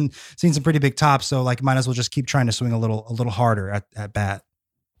bottoms, seen some pretty big tops. So like might as well just keep trying to swing a little harder at bat.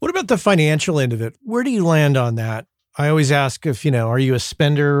 What about the financial end of it? Where do you land on that? I always ask if, are you a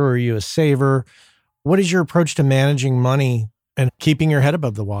spender or are you a saver? What is your approach to managing money and keeping your head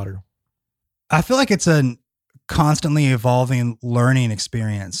above the water? I feel like it's a constantly evolving learning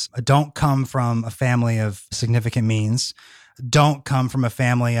experience. I don't come from a family of significant means. Don't come from a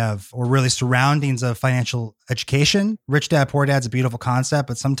family of, or really surroundings of financial education. Rich dad, poor dad's a beautiful concept,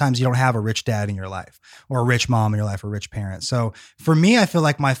 but sometimes you don't have a rich dad in your life or a rich mom in your life or rich parents. So for me, I feel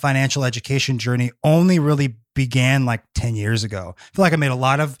like my financial education journey only really began like 10 years ago. I feel like I made a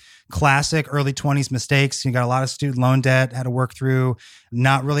lot of classic early 20s mistakes. You got a lot of student loan debt, had to work through,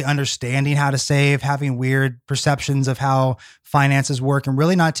 not really understanding how to save, having weird perceptions of how finances work, and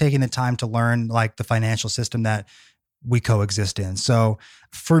really not taking the time to learn like the financial system that we coexist in. So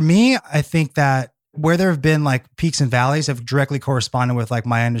for me, I think that where there have been like peaks and valleys have directly corresponded with like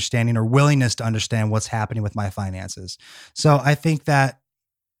my understanding or willingness to understand what's happening with my finances. So I think that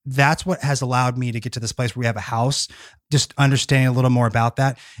that's what has allowed me to get to this place where we have a house, just understanding a little more about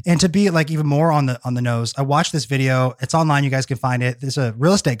that. And to be like even more on the nose, I watched this video. It's online. You guys can find it. There's a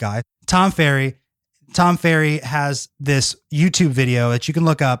real estate guy, Tom Ferry. Tom Ferry has this YouTube video that you can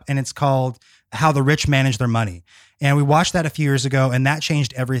look up, and it's called How the Rich Manage Their Money. And we watched that a few years ago, and that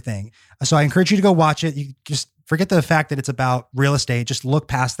changed everything. So I encourage you to go watch it. You just forget the fact that it's about real estate. Just look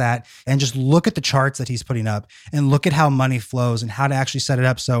past that and just look at the charts that he's putting up and look at how money flows and how to actually set it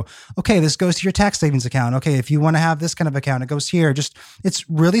up. So, okay, this goes to your tax savings account. Okay, if you want to have this kind of account, it goes here. Just, it's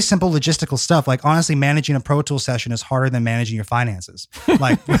really simple logistical stuff. Like honestly, managing a Pro Tools session is harder than managing your finances.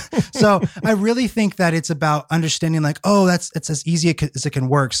 Like, so I really think that it's about understanding like, oh, it's as easy as it can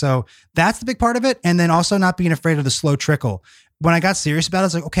work. So that's the big part of it. And then also not being afraid of the slow trickle. When I got serious about it, I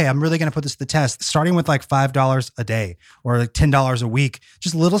was like, okay, I'm really going to put this to the test, starting with like $5 a day or like $10 a week,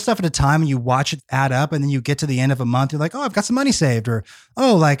 just little stuff at a time. And you watch it add up. And then you get to the end of a month, you're like, oh, I've got some money saved, or,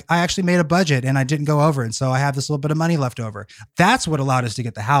 oh, like I actually made a budget and I didn't go over. And so I have this little bit of money left over. That's what allowed us to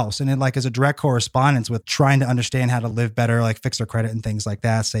get the house. And it like is a direct correspondence with trying to understand how to live better, like fix our credit and things like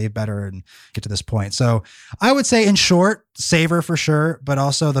that, save better and get to this point. So I would say in short, saver for sure, but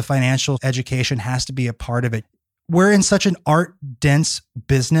also the financial education has to be a part of it. We're in such an art-dense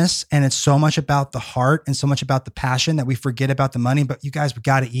business, and it's so much about the heart and so much about the passion that we forget about the money. But you guys, we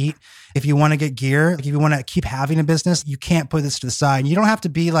got to eat. If you want to get gear, if you want to keep having a business, you can't put this to the side. You don't have to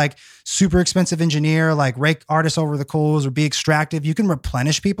be like super expensive engineer, like rake artists over the coals or be extractive. You can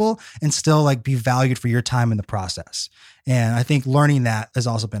replenish people and still like be valued for your time in the process. And I think learning that has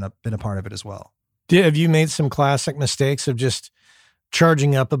also been a part of it as well. Have you made some classic mistakes of just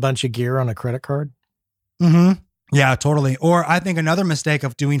charging up a bunch of gear on a credit card? Mm-hmm. Yeah, totally. Or I think another mistake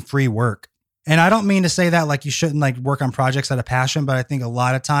of doing free work. And I don't mean to say that like you shouldn't like work on projects out of passion, but I think a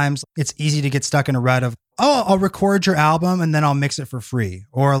lot of times it's easy to get stuck in a rut of, oh, I'll record your album and then I'll mix it for free.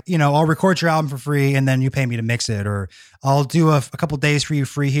 Or, you know, I'll record your album for free and then you pay me to mix it. Or I'll do a couple days for you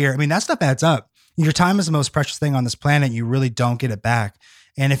free here. I mean, that stuff adds up. Your time is the most precious thing on this planet. You really don't get it back.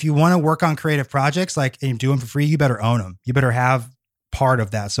 And if you want to work on creative projects, like and do them for free, you better own them. You better have part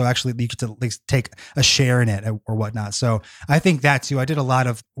of that. So actually you get to at least take a share in it or whatnot. So I think that too, I did a lot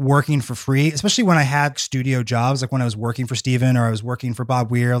of working for free, especially when I had studio jobs, like when I was working for Steven or I was working for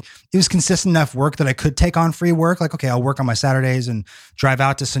Bob Weir. It was consistent enough work that I could take on free work. Like, okay, I'll work on my Saturdays and drive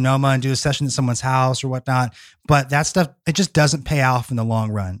out to Sonoma and do a session at someone's house or whatnot. But that stuff, it just doesn't pay off in the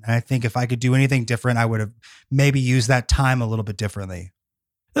long run. And I think if I could do anything different, I would have maybe used that time a little bit differently.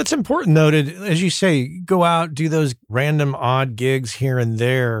 That's important, though, to, as you say, go out, do those random odd gigs here and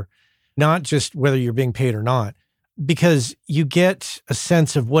there, not just whether you're being paid or not, because you get a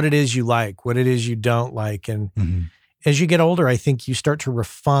sense of what it is you like, what it is you don't like. And as you get older, I think you start to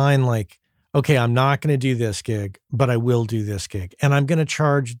refine like, okay, I'm not going to do this gig, but I will do this gig. And I'm going to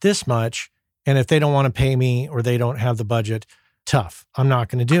charge this much. And if they don't want to pay me or they don't have the budget, tough. I'm not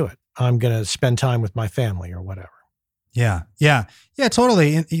going to do it. I'm going to spend time with my family or whatever. Yeah,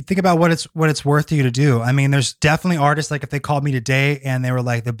 totally. And you think about what it's worth to you to do. I mean, there's definitely artists, like if they called me today and they were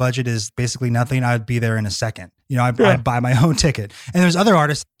like, the budget is basically nothing, I'd be there in a second. You know, I'd buy my own ticket. And there's other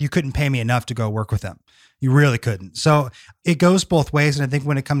artists, you couldn't pay me enough to go work with them. You really couldn't. So it goes both ways. And I think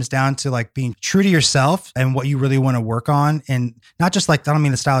when it comes down to like being true to yourself and what you really want to work on, and not just like, I don't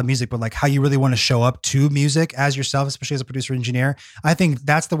mean the style of music, but like how you really want to show up to music as yourself, especially as a producer engineer, I think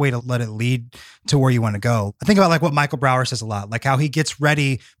that's the way to let it lead to where you want to go. I think about like what Michael Brower says a lot, like how he gets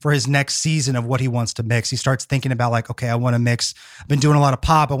ready for his next season of what he wants to mix. He starts thinking about like, okay, I want to mix, I've been doing a lot of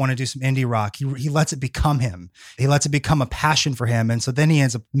pop. I want to do some indie rock. He lets it become him. He lets it become a passion for him. And so then he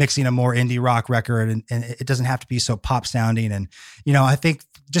ends up mixing a more indie rock record and it doesn't have to be so pop sounding. And, you know, I think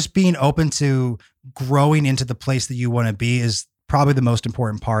just being open to growing into the place that you want to be is probably the most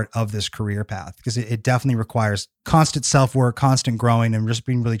important part of this career path, because it definitely requires constant self-work, constant growing, and just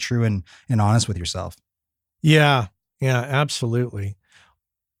being really true and honest with yourself. Yeah, absolutely.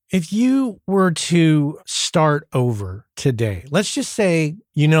 If you were to start over today, let's just say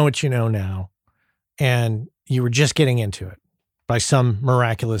you know what you know now, and you were just getting into it by some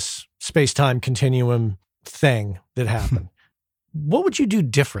miraculous space-time continuum thing that happened. What would you do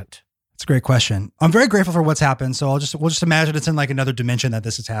different? It's a great question. I'm very grateful for what's happened. So we'll just imagine it's in like another dimension that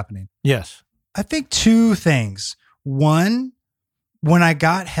this is happening. Yes. I think two things. One, when I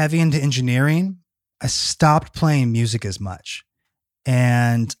got heavy into engineering, I stopped playing music as much.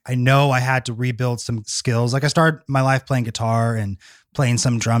 And I know I had to rebuild some skills. Like I started my life playing guitar and playing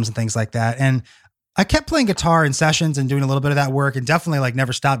some drums and things like that. And I kept playing guitar in sessions and doing a little bit of that work, and definitely like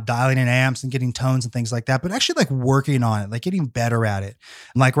never stopped dialing in amps and getting tones and things like that, but actually like working on it, like getting better at it.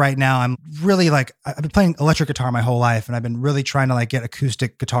 Like right now, I'm really like, I've been playing electric guitar my whole life, and I've been really trying to like get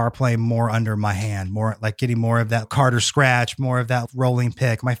acoustic guitar playing more under my hand, more like getting more of that Carter scratch, more of that rolling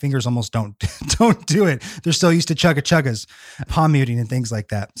pick. My fingers almost don't do it. They're so used to chuggas, palm muting and things like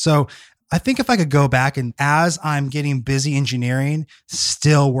that. So I think if I could go back and as I'm getting busy engineering,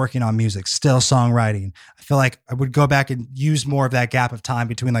 still working on music, still songwriting, I feel like I would go back and use more of that gap of time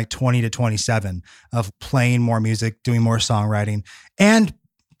between like 20 to 27 of playing more music, doing more songwriting and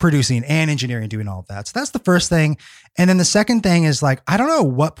producing and engineering, doing all of that. So that's the first thing. And then the second thing is like, I don't know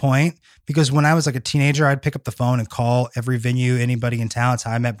what point, because when I was like a teenager, I'd pick up the phone and call every venue, anybody in town. It's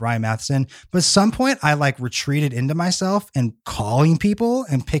how I met Brian Matheson. But at some point I like retreated into myself, and calling people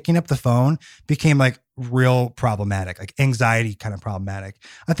and picking up the phone became like real problematic, like anxiety kind of problematic.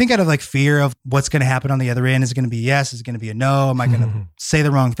 I think out of like fear of what's going to happen on the other end. Is it going to be a yes? Is it going to be a no? Am I going to say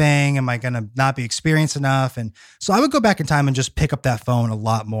the wrong thing? Am I going to not be experienced enough? And so I would go back in time and just pick up that phone a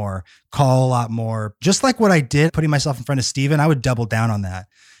lot more, call a lot more, just like what I did, putting myself in front of Steven. I would double down on that.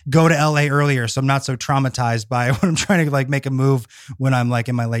 Go to LA earlier, so I'm not so traumatized by when I'm trying to like make a move when I'm like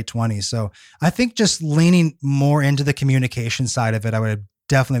in my late 20s. So I think just leaning more into the communication side of it, I would have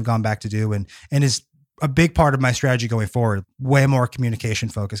definitely have gone back to do, and is a big part of my strategy going forward. Way more communication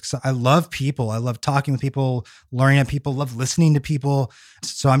focused, because I love people. I love talking with people, learning at people, love listening to people.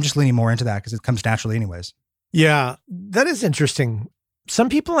 So I'm just leaning more into that because it comes naturally anyways. Yeah, that is interesting. Some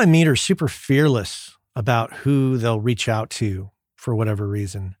people I meet are super fearless about who they'll reach out to for whatever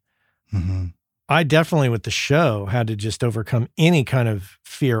reason. Mm-hmm. I definitely, with the show, had to just overcome any kind of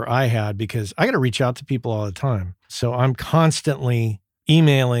fear I had, because I got to reach out to people all the time. So I'm constantly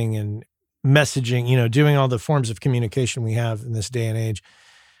emailing and messaging, doing all the forms of communication we have in this day and age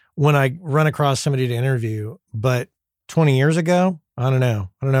when I run across somebody to interview. But 20 years ago, I don't know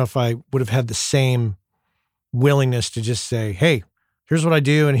if I would have had the same willingness to just say, hey, here's what I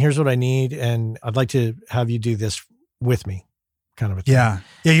do and here's what I need, and I'd like to have you do this with me, kind of a thing. Yeah,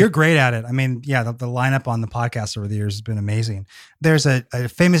 you're great at it. I mean, yeah, the lineup on the podcast over the years has been amazing. There's a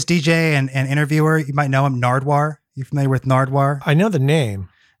famous DJ and interviewer. You might know him, Nardwuar. You familiar with Nardwuar? I know the name.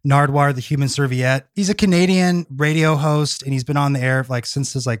 Nardwuar, the Human Serviette. He's a Canadian radio host, and he's been on the air like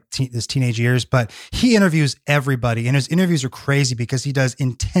since his his teenage years, but he interviews everybody, and his interviews are crazy because he does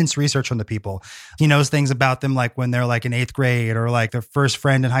intense research on the people. He knows things about them, like when they're like in 8th grade, or like their first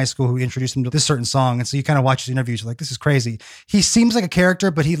friend in high school who introduced them to this certain song. And so you kind of watch his interviews, you're like, this is crazy. He seems like a character,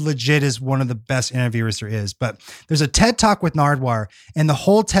 but he legit is one of the best interviewers there is. But there's a TED Talk with Nardwuar, and the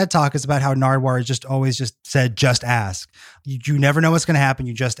whole TED Talk is about how Nardwuar has just always said, just ask. You never know what's going to happen.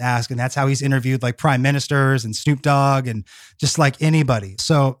 You just ask. And that's how he's interviewed like prime ministers and Snoop Dogg and just like anybody.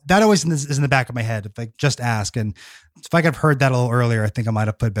 So that always is in the back of my head, like just ask. And if I could have heard that a little earlier, I think I might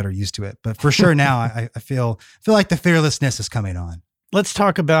have put better use to it. But for sure now I feel like the fearlessness is coming on. Let's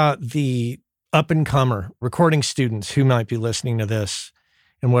talk about the up-and-comer recording students who might be listening to this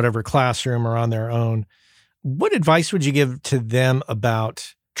in whatever classroom or on their own. What advice would you give to them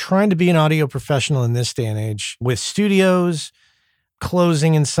about trying to be an audio professional in this day and age, with studios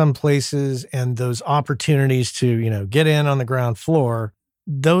closing in some places and those opportunities to, get in on the ground floor?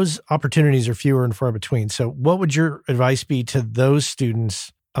 Those opportunities are fewer and far between. So what would your advice be to those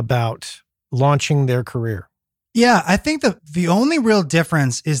students about launching their career? Yeah, I think the only real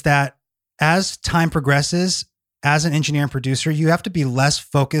difference is that as time progresses, as an engineer and producer, you have to be less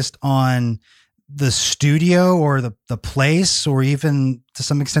focused on the studio or the place, or even to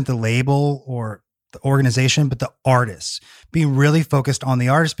some extent the label or the organization, but the artists. Being really focused on the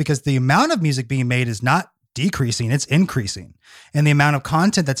artist, because the amount of music being made is not decreasing, it's increasing. And the amount of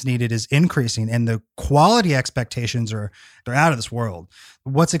content that's needed is increasing, and the quality expectations they're out of this world.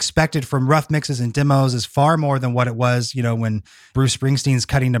 What's expected from rough mixes and demos is far more than what it was, when Bruce Springsteen's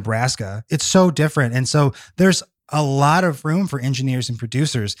cutting Nebraska. It's so different. And so there's a lot of room for engineers and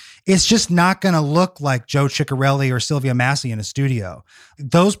producers. It's just not going to look like Joe Ciccarelli or Sylvia Massey in a studio.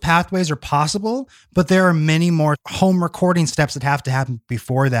 Those pathways are possible, but there are many more home recording steps that have to happen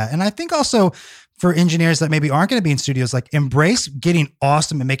before that. And I think also for engineers that maybe aren't going to be in studios, like embrace getting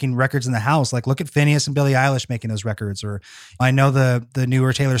awesome and making records in the house. Like look at Phineas and Billie Eilish making those records, or I know the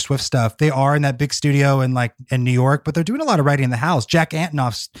newer Taylor Swift stuff. They are in that big studio in New York, but they're doing a lot of writing in the house. Jack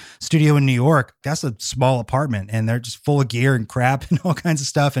Antonoff's studio in New York, that's a small apartment, and they're just full of gear and crap and all kinds of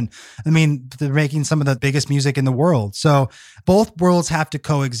stuff. And I mean, they're making some of the biggest music in the world. So both worlds have to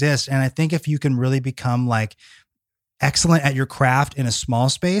coexist. And I think if you can really become like excellent at your craft in a small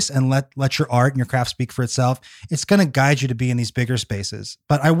space and let your art and your craft speak for itself, it's going to guide you to be in these bigger spaces.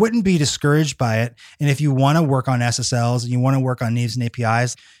 But I wouldn't be discouraged by it. And if you want to work on SSLs and you want to work on needs and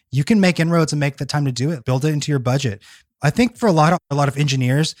APIs, you can make inroads and make the time to do it. Build it into your budget. I think for a lot of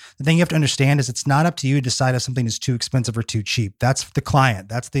engineers, the thing you have to understand is it's not up to you to decide if something is too expensive or too cheap. That's the client.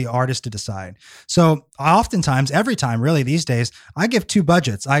 That's the artist to decide. So oftentimes, every time really these days, I give two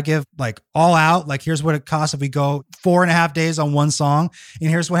budgets. I give like all out, like here's what it costs if we go 4.5 days on one song. And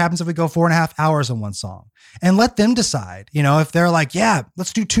here's what happens if we go 4.5 hours on one song. And let them decide, if they're like, yeah,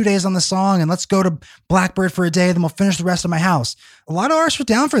 let's do 2 days on the song and let's go to Blackbird for a day, then we'll finish the rest of my house. A lot of artists are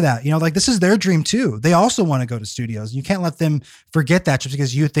down for that. Like this is their dream too. They also want to go to studios. You can't let them forget that just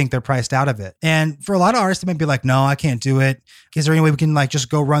because you think they're priced out of it. And for a lot of artists, they might be like, no, I can't do it. Is there any way we can like just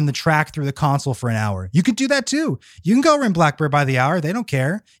go run the track through the console for an hour? You could do that too. You can go rent Blackbird by the hour. They don't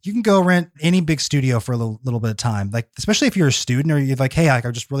care. You can go rent any big studio for a little bit of time. Like, especially if you're a student or you're like, hey, I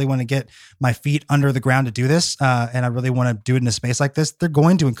just really want to get my feet under the ground to do this. And I really want to do it in a space like this. They're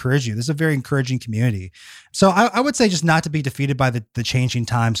going to encourage you. This is a very encouraging community. So I would say just not to be defeated by the changing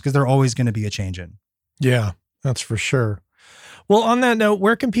times, because they're always going to be a changing. Yeah, that's for sure. Well, on that note,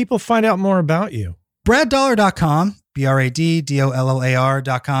 where can people find out more about you? BradDollar.com,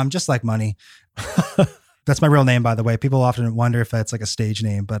 BradDollar.com, just like money. That's my real name, by the way. People often wonder if that's like a stage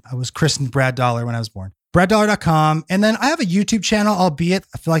name, but I was christened Brad Dollar when I was born. BradDollar.com. And then I have a YouTube channel, albeit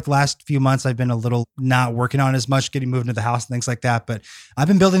I feel like the last few months I've been a little not working on as much, getting moved into the house and things like that. But I've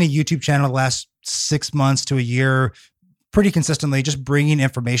been building a YouTube channel the last 6 months to a year pretty consistently, just bringing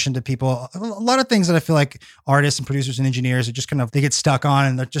information to people. A lot of things that I feel like artists and producers and engineers are just they get stuck on,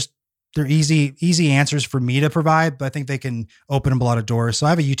 and they're easy answers for me to provide, but I think they can open up a lot of doors. So I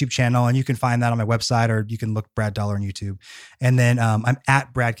have a YouTube channel, and you can find that on my website, or you can look Brad Dollar on YouTube. And then I'm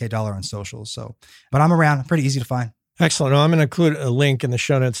at Brad K. Dollar on socials. So, but I'm around, pretty easy to find. Excellent. Well, I'm going to include a link in the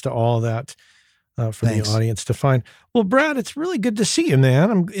show notes to all of that for Thanks. The audience to find. Well, Brad, it's really good to see you, man.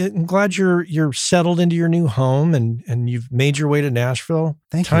 I'm glad you're settled into your new home and you've made your way to Nashville.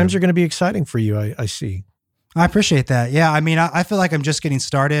 Times are going to be exciting for you, I see. I appreciate that. Yeah. I mean, I feel like I'm just getting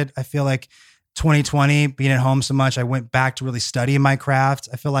started. I feel like 2020, being at home so much, I went back to really studying my craft.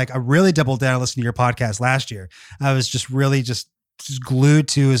 I feel like I really doubled down and listened to your podcast last year. I was just really just glued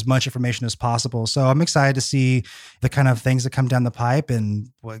to as much information as possible. So I'm excited to see the kind of things that come down the pipe and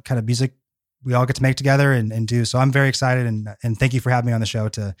what kind of music we all get to make together and do. So I'm very excited, and thank you for having me on the show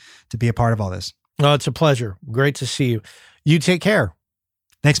to be a part of all this. Oh, it's a pleasure. Great to see you. You take care.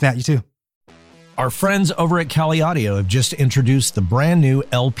 Thanks, Matt. You too. Our friends over at Kali Audio have just introduced the brand new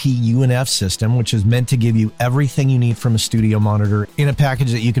LP UNF system, which is meant to give you everything you need from a studio monitor in a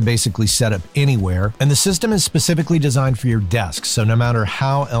package that you can basically set up anywhere. And the system is specifically designed for your desk. So no matter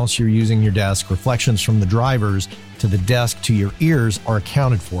how else you're using your desk, reflections from the drivers to the desk to your ears are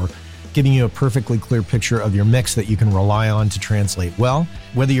accounted for, giving you a perfectly clear picture of your mix that you can rely on to translate well.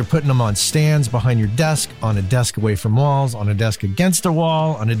 Whether you're putting them on stands behind your desk, on a desk away from walls, on a desk against a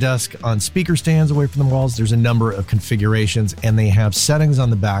wall, on a desk on speaker stands away from the walls, there's a number of configurations, and they have settings on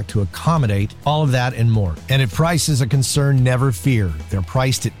the back to accommodate all of that and more. And if price is a concern, never fear. They're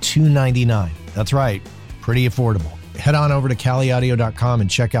priced at $299. That's right, pretty affordable. Head on over to KaliAudio.com and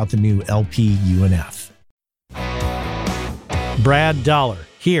check out the new LP UNF. Brad Dollar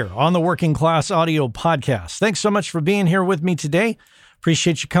here on the Working Class Audio Podcast. Thanks so much for being here with me today.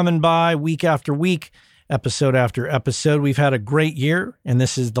 Appreciate you coming by week after week, episode after episode. We've had a great year, and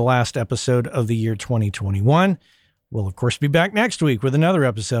this is the last episode of the year 2021. We'll, of course, be back next week with another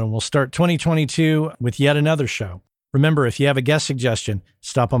episode, and we'll start 2022 with yet another show. Remember, if you have a guest suggestion,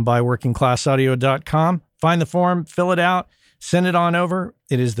 stop on by workingclassaudio.com, find the form, fill it out, send it on over.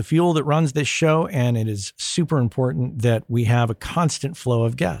 It is the fuel that runs this show, and it is super important that we have a constant flow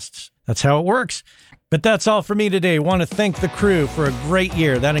of guests. That's how it works. But that's all for me today. Want to thank the crew for a great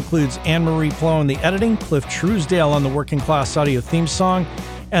year. That includes Anne-Marie Plo on the editing, Cliff Truesdale on the Working Class Audio theme song,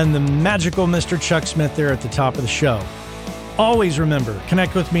 and the magical Mr. Chuck Smith there at the top of the show. Always remember,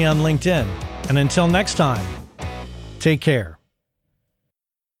 connect with me on LinkedIn. And until next time, take care.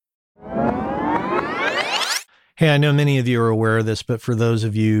 Hey, I know many of you are aware of this, but for those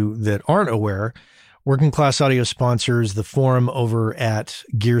of you that aren't aware, Working Class Audio sponsors the forum over at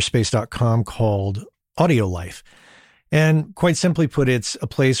gearspace.com called Audio Life. And quite simply put, it's a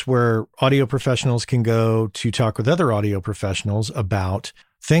place where audio professionals can go to talk with other audio professionals about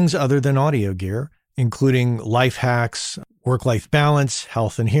things other than audio gear, including life hacks, work-life balance,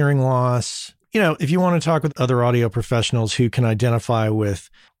 health and hearing loss. You know, if you want to talk with other audio professionals who can identify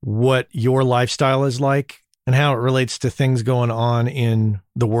with what your lifestyle is like, and how it relates to things going on in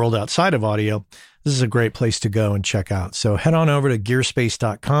the world outside of audio, this is a great place to go and check out. So head on over to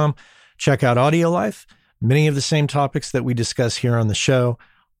gearspace.com, check out Audiolife, many of the same topics that we discuss here on the show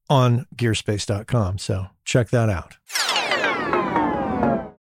on gearspace.com. So check that out.